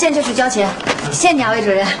那我们现在就去交钱。谢谢你啊，魏主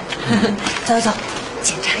任。走，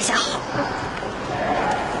检查一下好。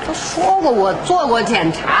都说过我做过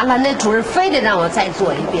检查了，那主任非得让我再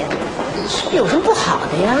做一遍，有什么不好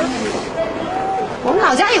的呀？我们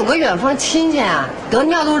老家有个远方亲戚啊，得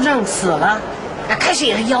尿毒症死了，开始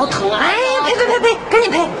也是腰疼啊。哎，呸，赶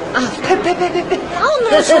紧呸啊！呸！不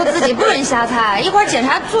能说自己不能瞎猜，一会儿检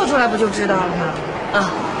查做出来不就知道了吗？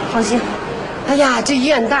啊，放心。哎呀，这医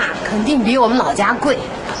院大，肯定比我们老家贵，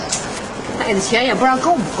带的钱也不知道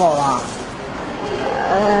够不够啊。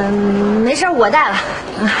没事，我带了。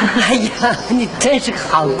哎呀，你真是个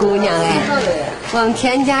好姑娘哎！我们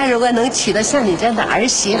田家如果能娶到像你这样的儿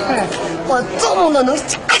媳妇儿，我做梦都能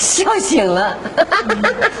笑醒了。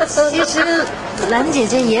其实兰姐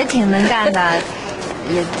姐也挺能干的，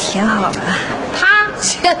也挺好的。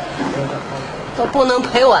她都不能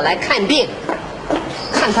陪我来看病，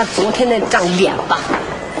看她昨天那张脸吧。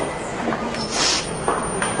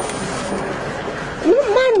怎么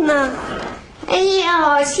那么慢呢？哎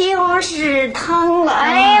呦，西红柿汤了！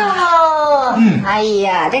哎呦，哎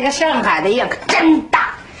呀，这个上海的医院可真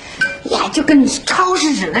大呀，就跟超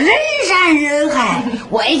市似的，人山人海。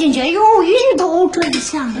我一进去，哟，晕头转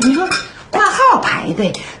向的。你说挂号排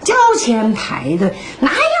队，交钱排队，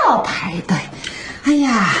拿药排队。哎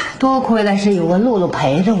呀，多亏了是有个露露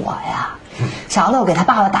陪着我呀。小露给他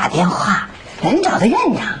爸爸打电话，人找的院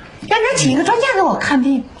长，请一个专家给我看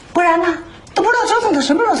病，不然呢都不知道折腾到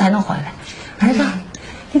什么时候才能回来。儿子，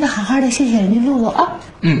你得好好的谢谢人家露露啊。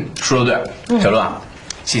说的对，小露啊，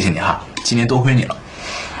谢谢你哈，今天多亏你了。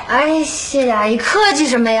哎，谢谢阿姨，客气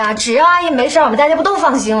什么呀？只要阿姨没事，我们大家不都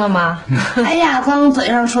放心了吗？哎呀，光嘴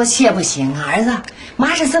上说谢不行啊，儿子，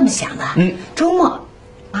妈是这么想的。周末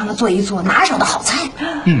妈妈做一做拿手的好菜。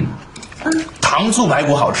糖醋排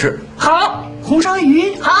骨好吃。好，红烧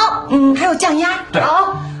鱼好，还有酱鸭对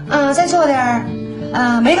好，再做点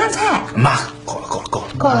梅干菜。妈，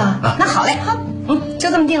够了。那好嘞，好，就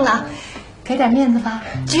这么定了，给点面子吧。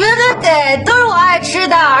绝对得，都是我爱吃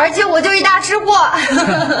的，而且我就一大吃货。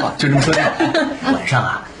好，就这么说定了。晚上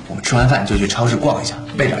啊，我们吃完饭就去超市逛一下，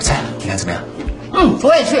备点菜，你看怎么样？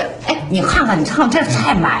我也去。哎，你看看这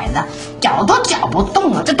菜买的，搅都搅不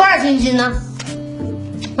动了，这多少钱一斤呢？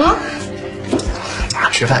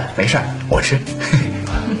吃饭没事儿，我吃。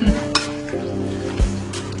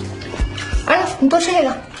儿子，你多吃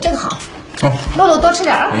这个好。露露多吃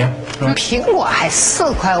点啊。苹果还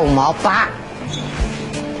4块5毛8，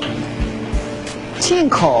进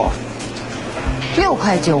口6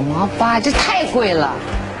块9毛8，这太贵了。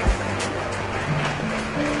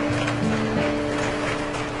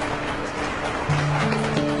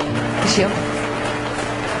不行。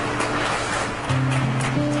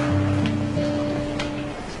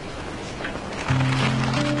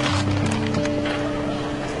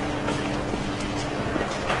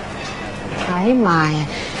哎呀妈呀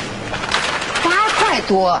，8块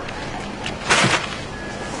多，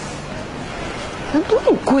能多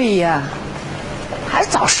么贵呀？还是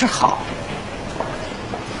早市好。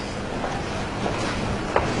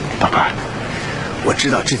宝贝儿，我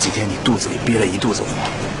知道这几天你肚子里憋了一肚子火，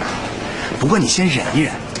不过你先忍一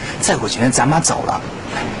忍，再过几天咱妈走了，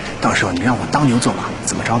到时候你让我当牛做马，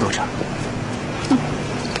怎么着都成。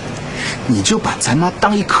你就把咱妈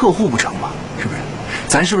当一客户不成吗？是不是？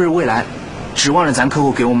咱是不是未来指望着咱客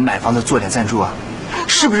户给我们买房子做点赞助啊？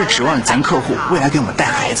是不是指望着咱客户未来给我们带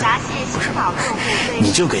孩子？不是吧？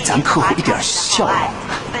你就给咱客户一点笑容，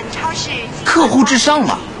客户至上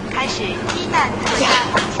嘛。开始鸡蛋特价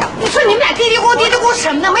抢！你说你们俩嘀嘀咕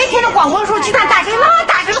什么呢？每天的广播说鸡蛋打折了，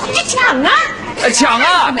打折了，快去抢啊！抢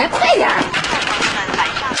啊！你们快点！晚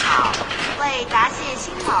上好，为答谢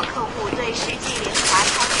新老客户对世纪联华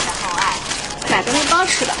超市的厚爱，买个面包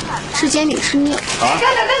吃吧，时间里吃腻了。等，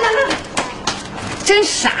真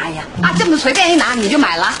傻呀！这么随便一拿你就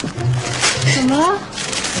买了？怎么了？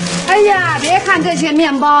哎呀，别看这些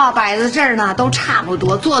面包摆在这儿呢，都差不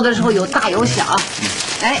多，做的时候有大有小。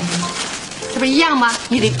哎，这不一样吗？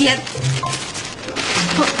你得颠。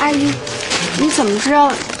不，阿姨，你怎么知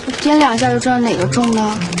道颠2下就知道哪个重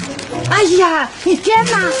呢？哎呀，你颠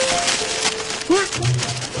呐，你看，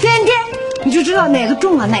颠，你就知道哪个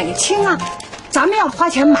重啊，哪个轻啊。咱们要花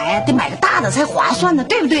钱买，得买个大的才划算呢，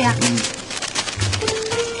对不对呀？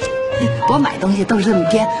我买东西都是这么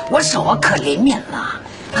颠，我手啊可灵敏了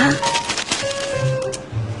啊！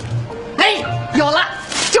哎，有了，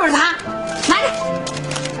就是它，拿着，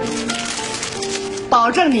保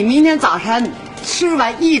证你明天早晨吃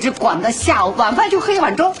完一直管到下午，晚饭就喝1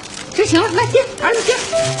碗粥就行了。来颠，儿子颠，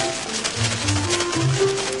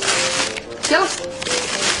行了。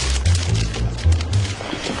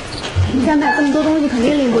你家买这么多东西肯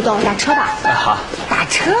定拎不动，打车吧。好，打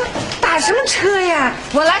车？打什么车呀？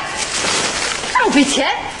我来，浪费钱。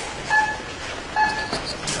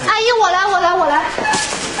阿姨，我来。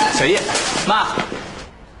小叶，妈。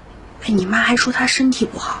哎，你妈还说她身体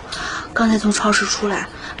不好，刚才从超市出来，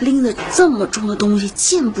拎着这么重的东西，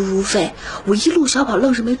健步如飞。我一路小跑，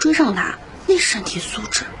愣是没追上她，那身体素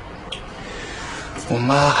质。我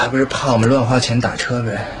妈还不是怕我们乱花钱打车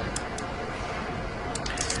呗。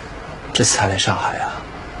这次她来上海啊，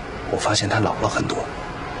我发现她老了很多，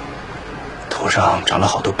头上长了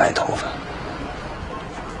好多白头发。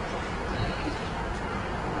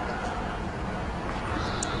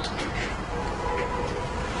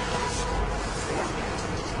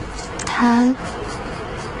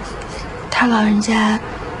他老人家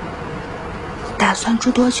打算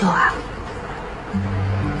住多久啊？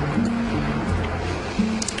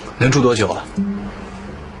能住多久啊？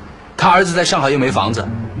他儿子在上海又没房子，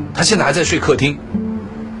他现在还在睡客厅，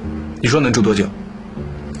你说能住多久？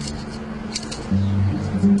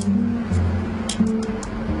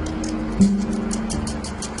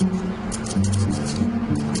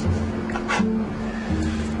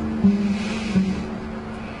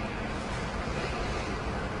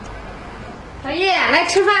小叶，来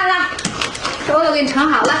吃饭了，粥都给你盛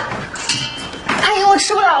好了。阿姨，我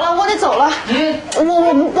吃不了了，我得走了。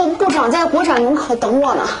我部长在国展门口等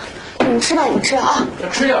我呢。你们吃吧，你们吃啊。就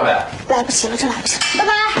吃点呗。来不及了，真来不及了，拜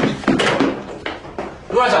拜。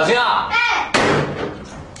路上小心啊！哎，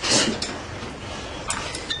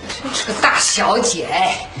真是个大小姐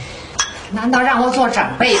哎！难道让我做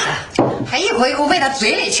长辈的，还一口一口喂到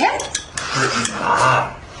嘴里去？妈，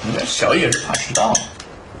你这小叶是怕迟到。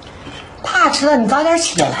怕迟到，你早点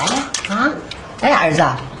起来呀！啊，哎，儿子，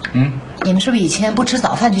你们是不是以前不吃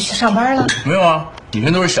早饭就去上班了？没有啊，以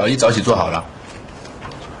前都是小姨早起做好了。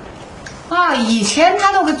啊，以前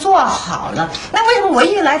他都给做好了，那为什么我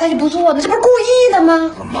一来他就不做呢？这不是故意的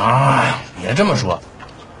吗？妈呀，别这么说，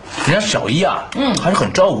人家小姨啊，还是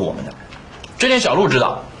很照顾我们的。这点小鹿知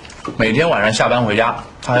道，每天晚上下班回家，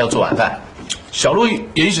他还要做晚饭，小鹿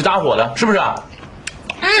也一起搭伙的，是不是啊？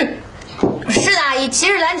是的，阿姨。其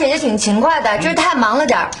实兰姐姐挺勤快的，就是太忙了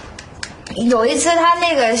点儿。有一次她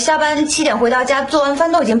那个下班7点回到家，做完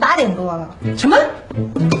饭都已经8点多了。什么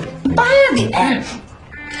？8点？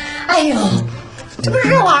哎呦，这不是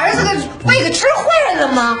让我儿子喂个吃坏了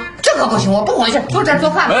吗？这可不行，我不回去，就这儿做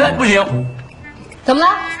饭。哎，不行。怎么了？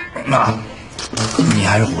妈，你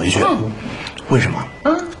还是回去。为什么？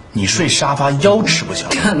你睡沙发腰吃不消。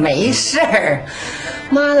没事儿。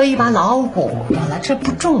妈都一把老骨头了，这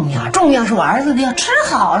不重要，重要是我儿子要吃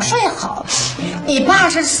好睡好。你爸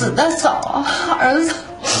是死得早，儿子，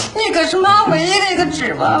你可是妈唯一的一个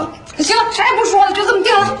指望。行了，啥也不说了，就这么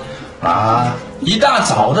定了。妈，一大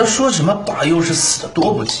早的说什么爸又是死得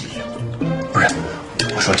多不济？不是，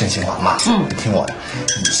我说真心话，妈，你听我的，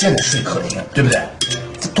你现在睡客厅，对不对？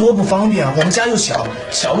这多不方便啊！我们家又小，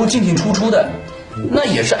小路进进出出的，那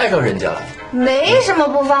也是碍着人家了。没什么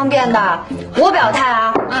不方便的，我表态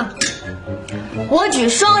啊，我举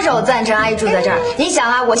双手赞成阿姨住在这儿。你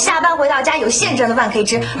想啊，我下班回到家有现成的饭可以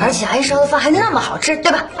吃，而且阿姨烧的饭还那么好吃，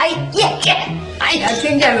对吧？阿姨耶！哎呀，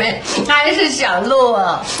听见没？还是小鹿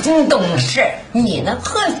啊，懂事。你呢，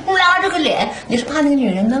拉着个脸，你是怕那个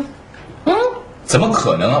女人呢？怎么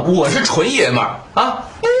可能啊！我是纯爷们儿啊！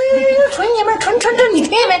纯爷们儿，纯，你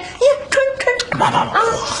听见没？纯。妈，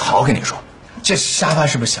好跟你说，这沙发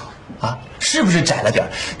是不是小啊？是不是窄了点？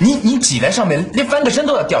你挤在上面，连翻个身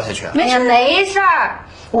都要掉下去。没事儿，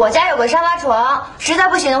我家有个沙发床，实在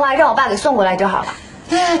不行的话，让我爸给送过来就好了。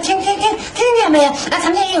听见没？咱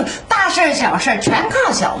们家有大事小事全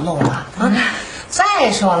靠小鹿啊！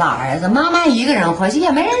再说了，儿子，妈妈一个人回去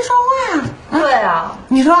也没人说话。对啊，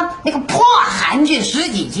你说那个破韩剧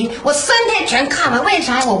10几集，我3天全看完，为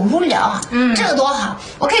啥呀？我无聊啊。这多好，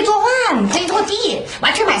我可以做饭，可以给我地，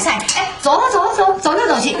完去买菜。哎，走吧，走吧，走来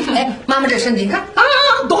走去。哎，妈妈这身体你看啊，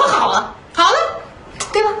多好啊！好了，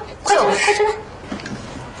对吧？快走，快吃饭。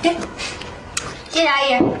给，谢谢阿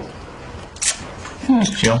姨。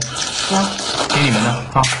行，听你们的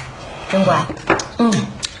啊。真乖。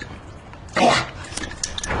哎呀。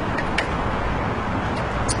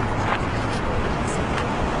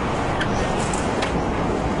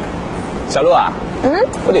小鹿啊，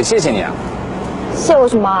我得谢谢你啊。谢我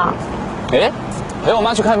什么？哎，陪我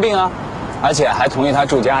妈去看病啊，而且还同意她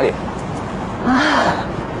住家里。啊，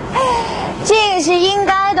这个是应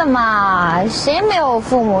该的嘛，谁没有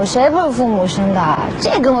父母，谁不是父母生的？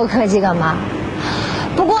这跟我客气干嘛？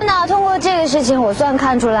不过呢，通过这个事情，我算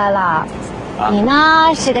看出来了，你呢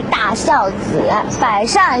是个大孝子，百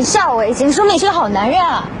善孝为先，说明你是个好男人。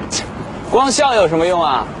光孝有什么用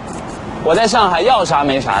啊？我在上海要啥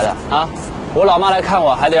没啥的啊！我老妈来看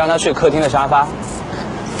我，还得让她睡客厅的沙发。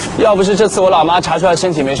要不是这次我老妈查出来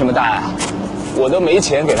身体没什么大碍，我都没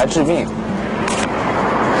钱给她治病。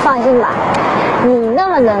放心吧，你那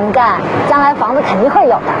么能干，将来房子肯定会有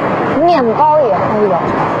的，面包也会有，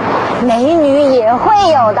美女也会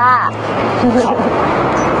有的。你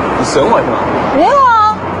损我是吗？没有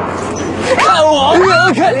啊。看我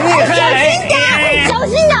可厉害！小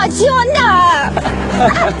心点，轻点儿。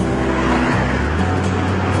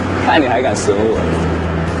看你还敢损我！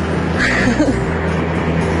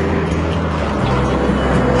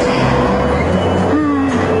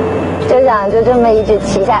就想就这么一直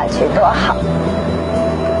骑下去多好。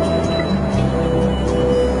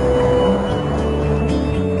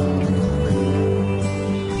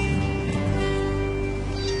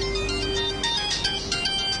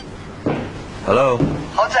Hello，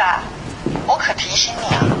 猴子啊，我可提醒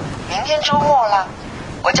你啊，明天周末了，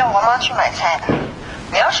我叫我妈去买菜的。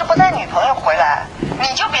你要是不带女朋友回来，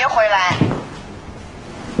你就别回来。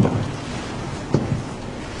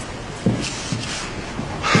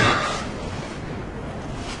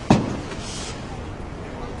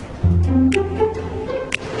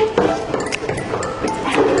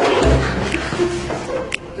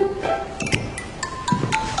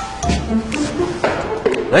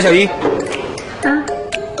来，小姨。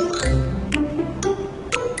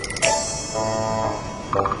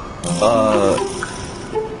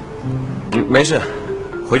没事，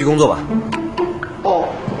回去工作吧。哦。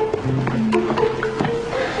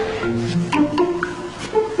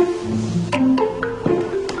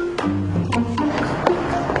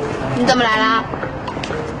你怎么来了？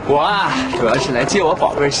我啊，主要是来接我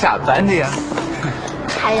宝贝下班的呀。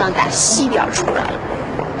太阳打西边出来了。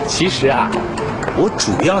其实啊，我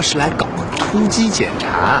主要是来搞个突击检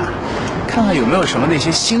查，看看有没有什么那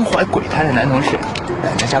些心怀鬼胎的男同事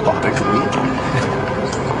来咱家搞个主意。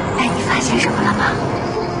哎，你发现什么了吗？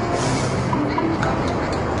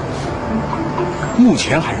目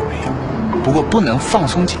前还是没有，不过不能放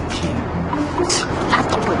松警惕。拉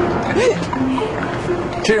倒吧！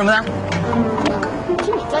吃什么呢？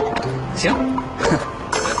听你的。行。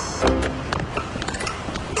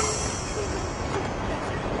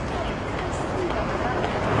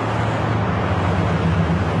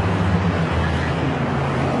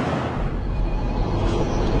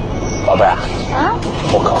宝贝啊，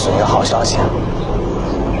我告诉你个好消息啊！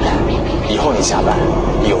以后你下班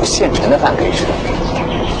有现成的饭可以吃。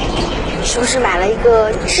是不是买了一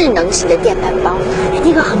个智能型的电饭煲？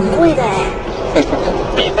那个很贵的哎。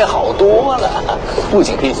比那好多了，不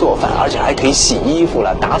仅可以做饭，而且还可以洗衣服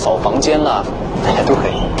了、打扫房间了，都可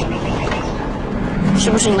以。是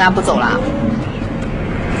不是你妈不走了？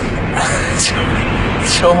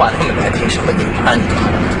说话那么难听，什么你妈你妈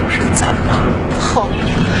的，不是咱妈。哼，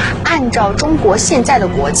按照中国现在的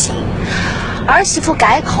国情，儿媳妇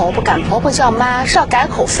改口不赶婆婆叫妈是要改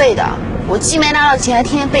口费的。我既没拿到钱，还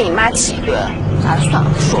天天被你妈挤兑，算了，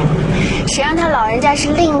不说了。谁让他老人家是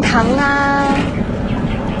令堂啊？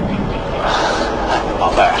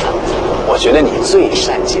宝贝儿，我觉得你最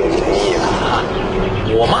善解人意了啊。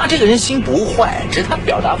我妈这个人心不坏，只是她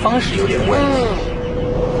表达方式有点问题。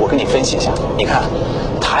我跟你分析一下，你看，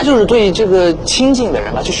她就是对这个亲近的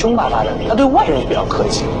人啊就凶巴巴的，她对外人比较客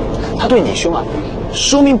气，她对你凶啊，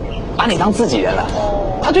说明把你当自己人了。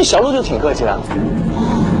她对小鹿就挺客气的。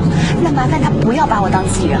那麻烦他不要把我当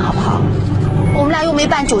自己人好不好？我们俩又没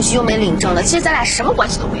办酒席，又没领证的，其实咱俩什么关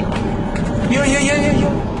系都没有。有，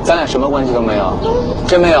咱俩什么关系都没有？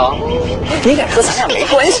真没有？你敢说咱俩没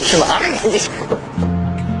关系是吗？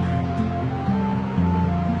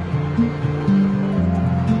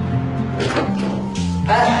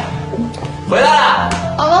哎，回来了。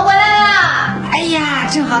我们回来啦！哎呀，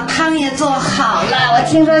正好汤也做好了。我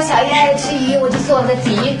听说小姨爱吃鱼，我就做的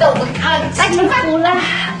鲫鱼豆腐汤，辛苦了。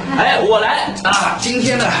哎，我来啊！今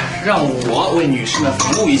天呢，让我为女士们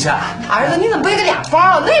服务一下。儿子，你怎么背着俩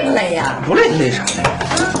包，累不累呀？不累，累啥累？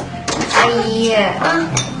阿姨啊，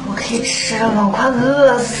我可以吃了吗？我快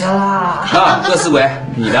饿死了。啊，饿死鬼，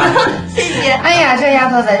你的。谢谢。哎呀，这丫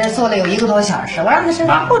头在这坐了有1个多小时，我让她吃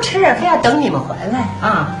不吃，非要等你们回来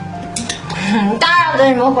啊。当然等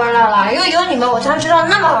你们回来了，因为有你们，我才吃到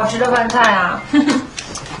那么好吃的饭菜啊。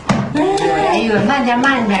哎呦，慢点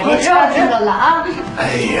慢点，别吃了啊！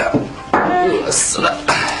哎呀，饿死了！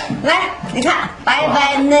来，你看，白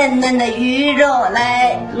白嫩嫩的鱼肉，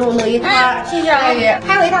来露一块。谢谢阿姨，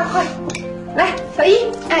还有一大块。来，小一，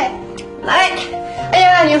哎，来，哎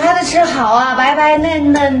呀，女孩子吃好啊，白白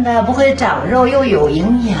嫩嫩的，不会长肉，又有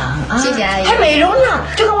营养啊。谢谢阿姨，还美容呢，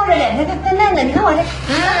就跟我这脸嫩嫩的，你看我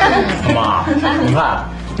这。妈，你看，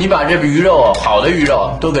你把这鱼肉好的鱼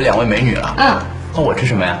肉都给2位美女了。那我吃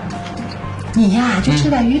什么呀？你呀，就吃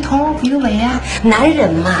点鱼头、鱼尾呀。男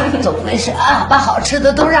人嘛，总归是啊，把好吃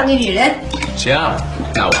的都让给女人。行，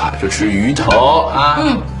那我就吃鱼头啊。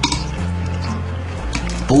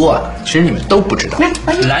不过其实你们都不知道，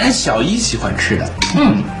蓝小一喜欢吃的，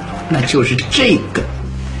那就是这个，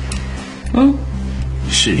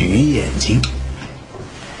是鱼眼睛。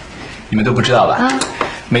你们都不知道吧？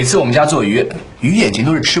每次我们家做鱼眼睛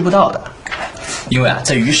都是吃不到的。因为啊，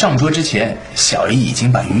在鱼上桌之前，小姨已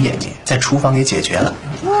经把鱼眼睛在厨房给解决了。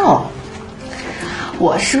哦，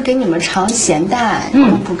我是给你们尝咸蛋，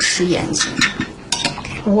不吃眼睛。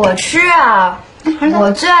我吃啊，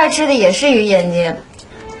我最爱吃的也是鱼眼睛。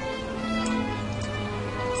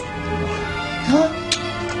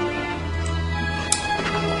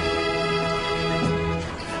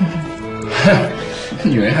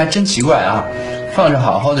女人还真奇怪啊，放着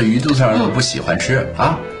好好的鱼肚子上都不喜欢吃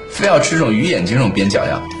啊。非要吃这种鱼眼睛这种边角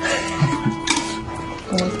料，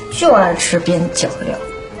我就爱吃边角料。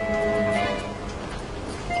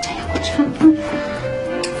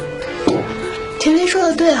甜甜说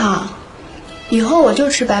的对哈，以后我就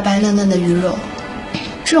吃白白嫩嫩的鱼肉，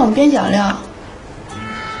这种边角料，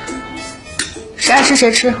谁爱吃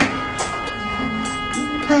谁吃。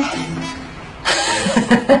哎，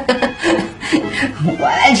我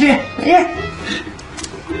爱吃，没事。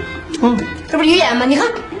这不是鱼眼吗？你看。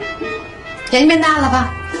眼睛变大了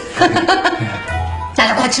吧？大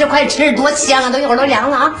家快吃快吃，多香啊！都一会儿都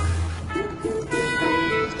凉了啊！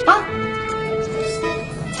啊！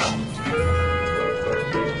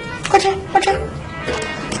快吃快吃！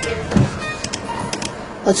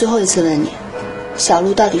我最后一次问你，小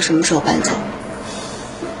鹿到底什么时候搬走？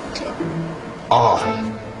哦，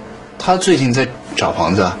他最近在找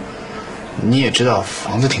房子，你也知道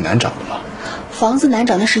房子挺难找的嘛。房子难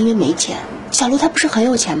找那是因为没钱。小鹿他不是很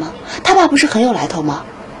有钱吗？他爸不是很有来头吗？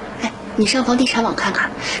哎，你上房地产网看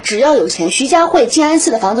看，只要有钱，徐家汇、静安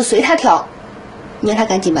寺的房子随他挑。你让他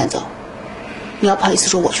赶紧搬走，你要不好意思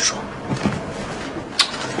说我去说。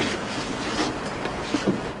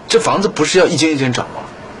这房子不是要一间一间找吗？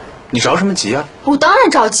你着什么急啊？我当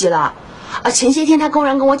然着急了啊！前些天他公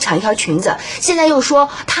然跟我抢一条裙子，现在又说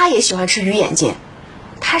他也喜欢吃鱼眼睛，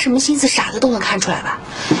他什么心思傻子都能看出来吧？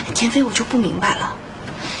田飞，我就不明白了。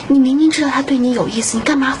你明明知道他对你有意思，你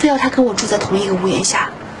干嘛非要他跟我住在同一个屋檐下？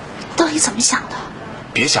你到底怎么想的？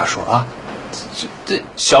别瞎说啊！这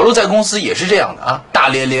小鹿在公司也是这样的啊，大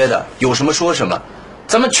咧咧的，有什么说什么。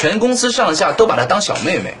咱们全公司上下都把她当小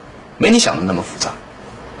妹妹，没你想的那么复杂。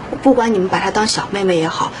不管你们把她当小妹妹也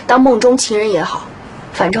好，当梦中情人也好，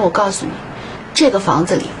反正我告诉你，这个房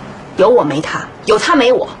子里有我没他，有他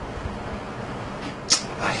没我。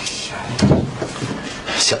哎呀，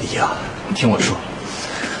小姨啊，你听我说。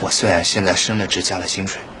我虽然现在升了职加了薪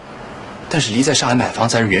水，但是离在上海买房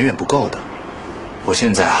子还是远远不够的。我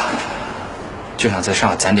现在啊，就想在上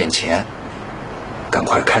海攒点钱，赶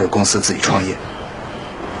快开个公司自己创业。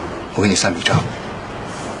我给你算笔账，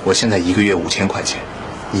我现在1个月5000块钱，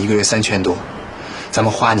你1个月3000多，咱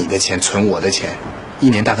们花你的钱，存我的钱，1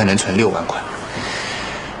年大概能存6万块。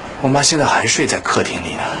我妈现在还睡在客厅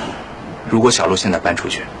里呢。如果小鹿现在搬出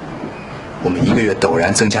去，我们1个月陡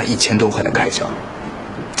然增加1000多块的开销。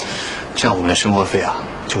这样我们的生活费啊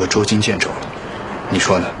就会捉襟见肘了，你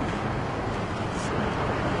说呢？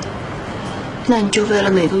那你就为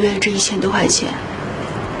了每个月这1000多块钱，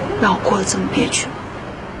让我过得这么憋屈？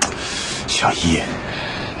小姨，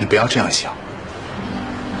你不要这样想，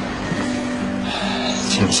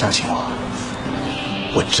请你相信我，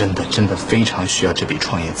我真的非常需要这笔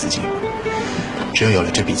创业资金。只有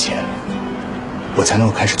了这笔钱，我才能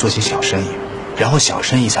够开始做些小生意，然后小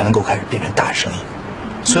生意才能够开始变成大生意。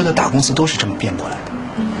所有的大公司都是这么变过来的。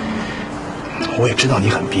我也知道你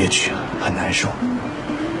很憋屈，很难受，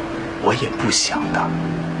我也不想的。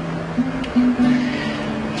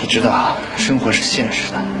你知道，生活是现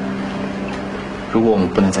实的。如果我们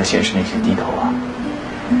不能在现实面前低头啊，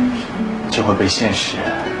就会被现实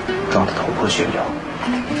撞得头破血流。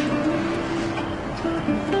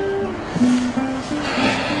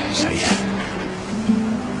小叶，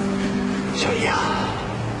小叶啊，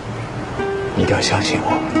你一定要相信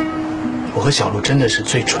我，我和小璐真的是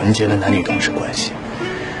最纯洁的男女同事关系。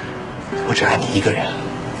我只爱你一个人。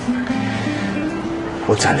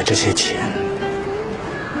我攒的这些钱，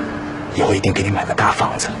以后一定给你买个大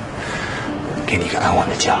房子，给你一个安稳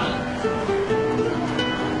的家。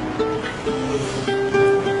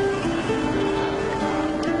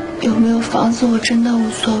有没有房子我真的无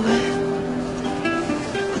所谓，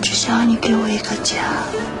我只想要你给我一个家。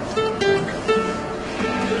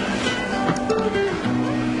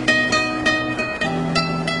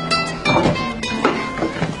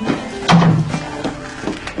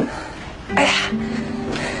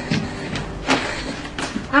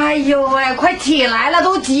哎呦喂，快起来了，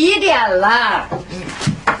都几点了？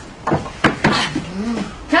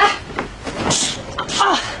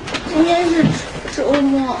今天是周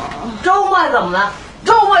末。周末怎么了？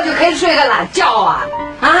周末就可以睡个懒觉啊？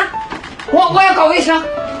啊！我要搞卫生，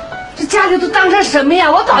这家里都当成什么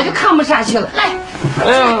呀？我早就看不下去了。来，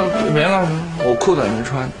哎呀，没了，我裤子也没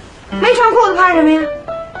穿。没穿裤子怕什么呀？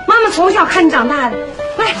妈妈从小看你长大的。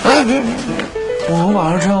来，哎别，我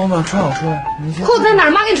晚上穿，我晚上穿好出来。裤子在哪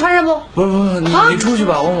儿？妈给你穿上不？不，你出去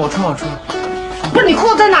吧，我穿好出来。不是你裤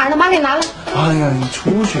子在哪儿呢？妈给你拿来。哎呀，你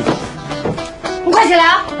出去吧。你快起来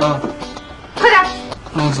啊！快点。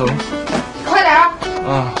走。快点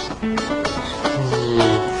啊！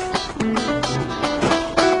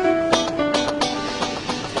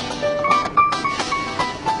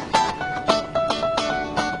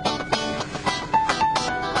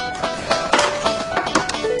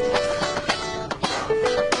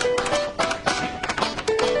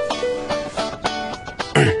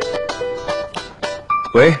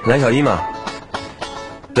喂，蓝小一吗？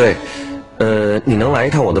对，你能来一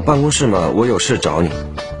趟我的办公室吗？我有事找你。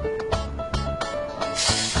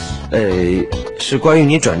是关于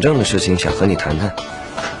你转正的事情，想和你谈谈。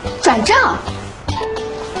转正？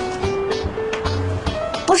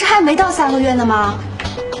不是还没到3个月呢吗？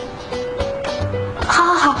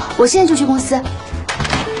好，我现在就去公司。要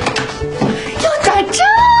转正？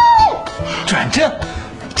转正？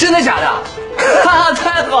真的假的？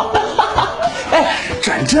太好了！哎，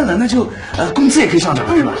转正了，那就工资也可以上涨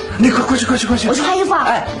了，是吧？那快去！我去换衣服啊！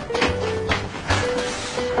哎，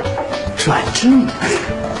转正。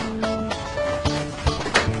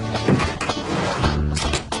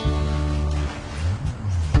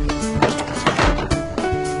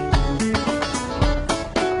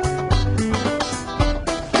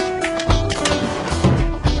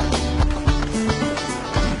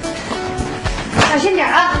小心点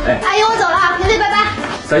啊！阿姨，我走了，您得拜拜。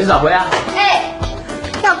小心早回啊！哎，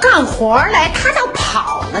要干活来，他倒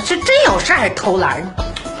跑了，是真有事还是偷懒呢？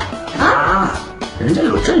啊，人家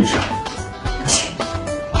有正事。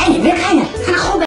哎，你没看见他那后背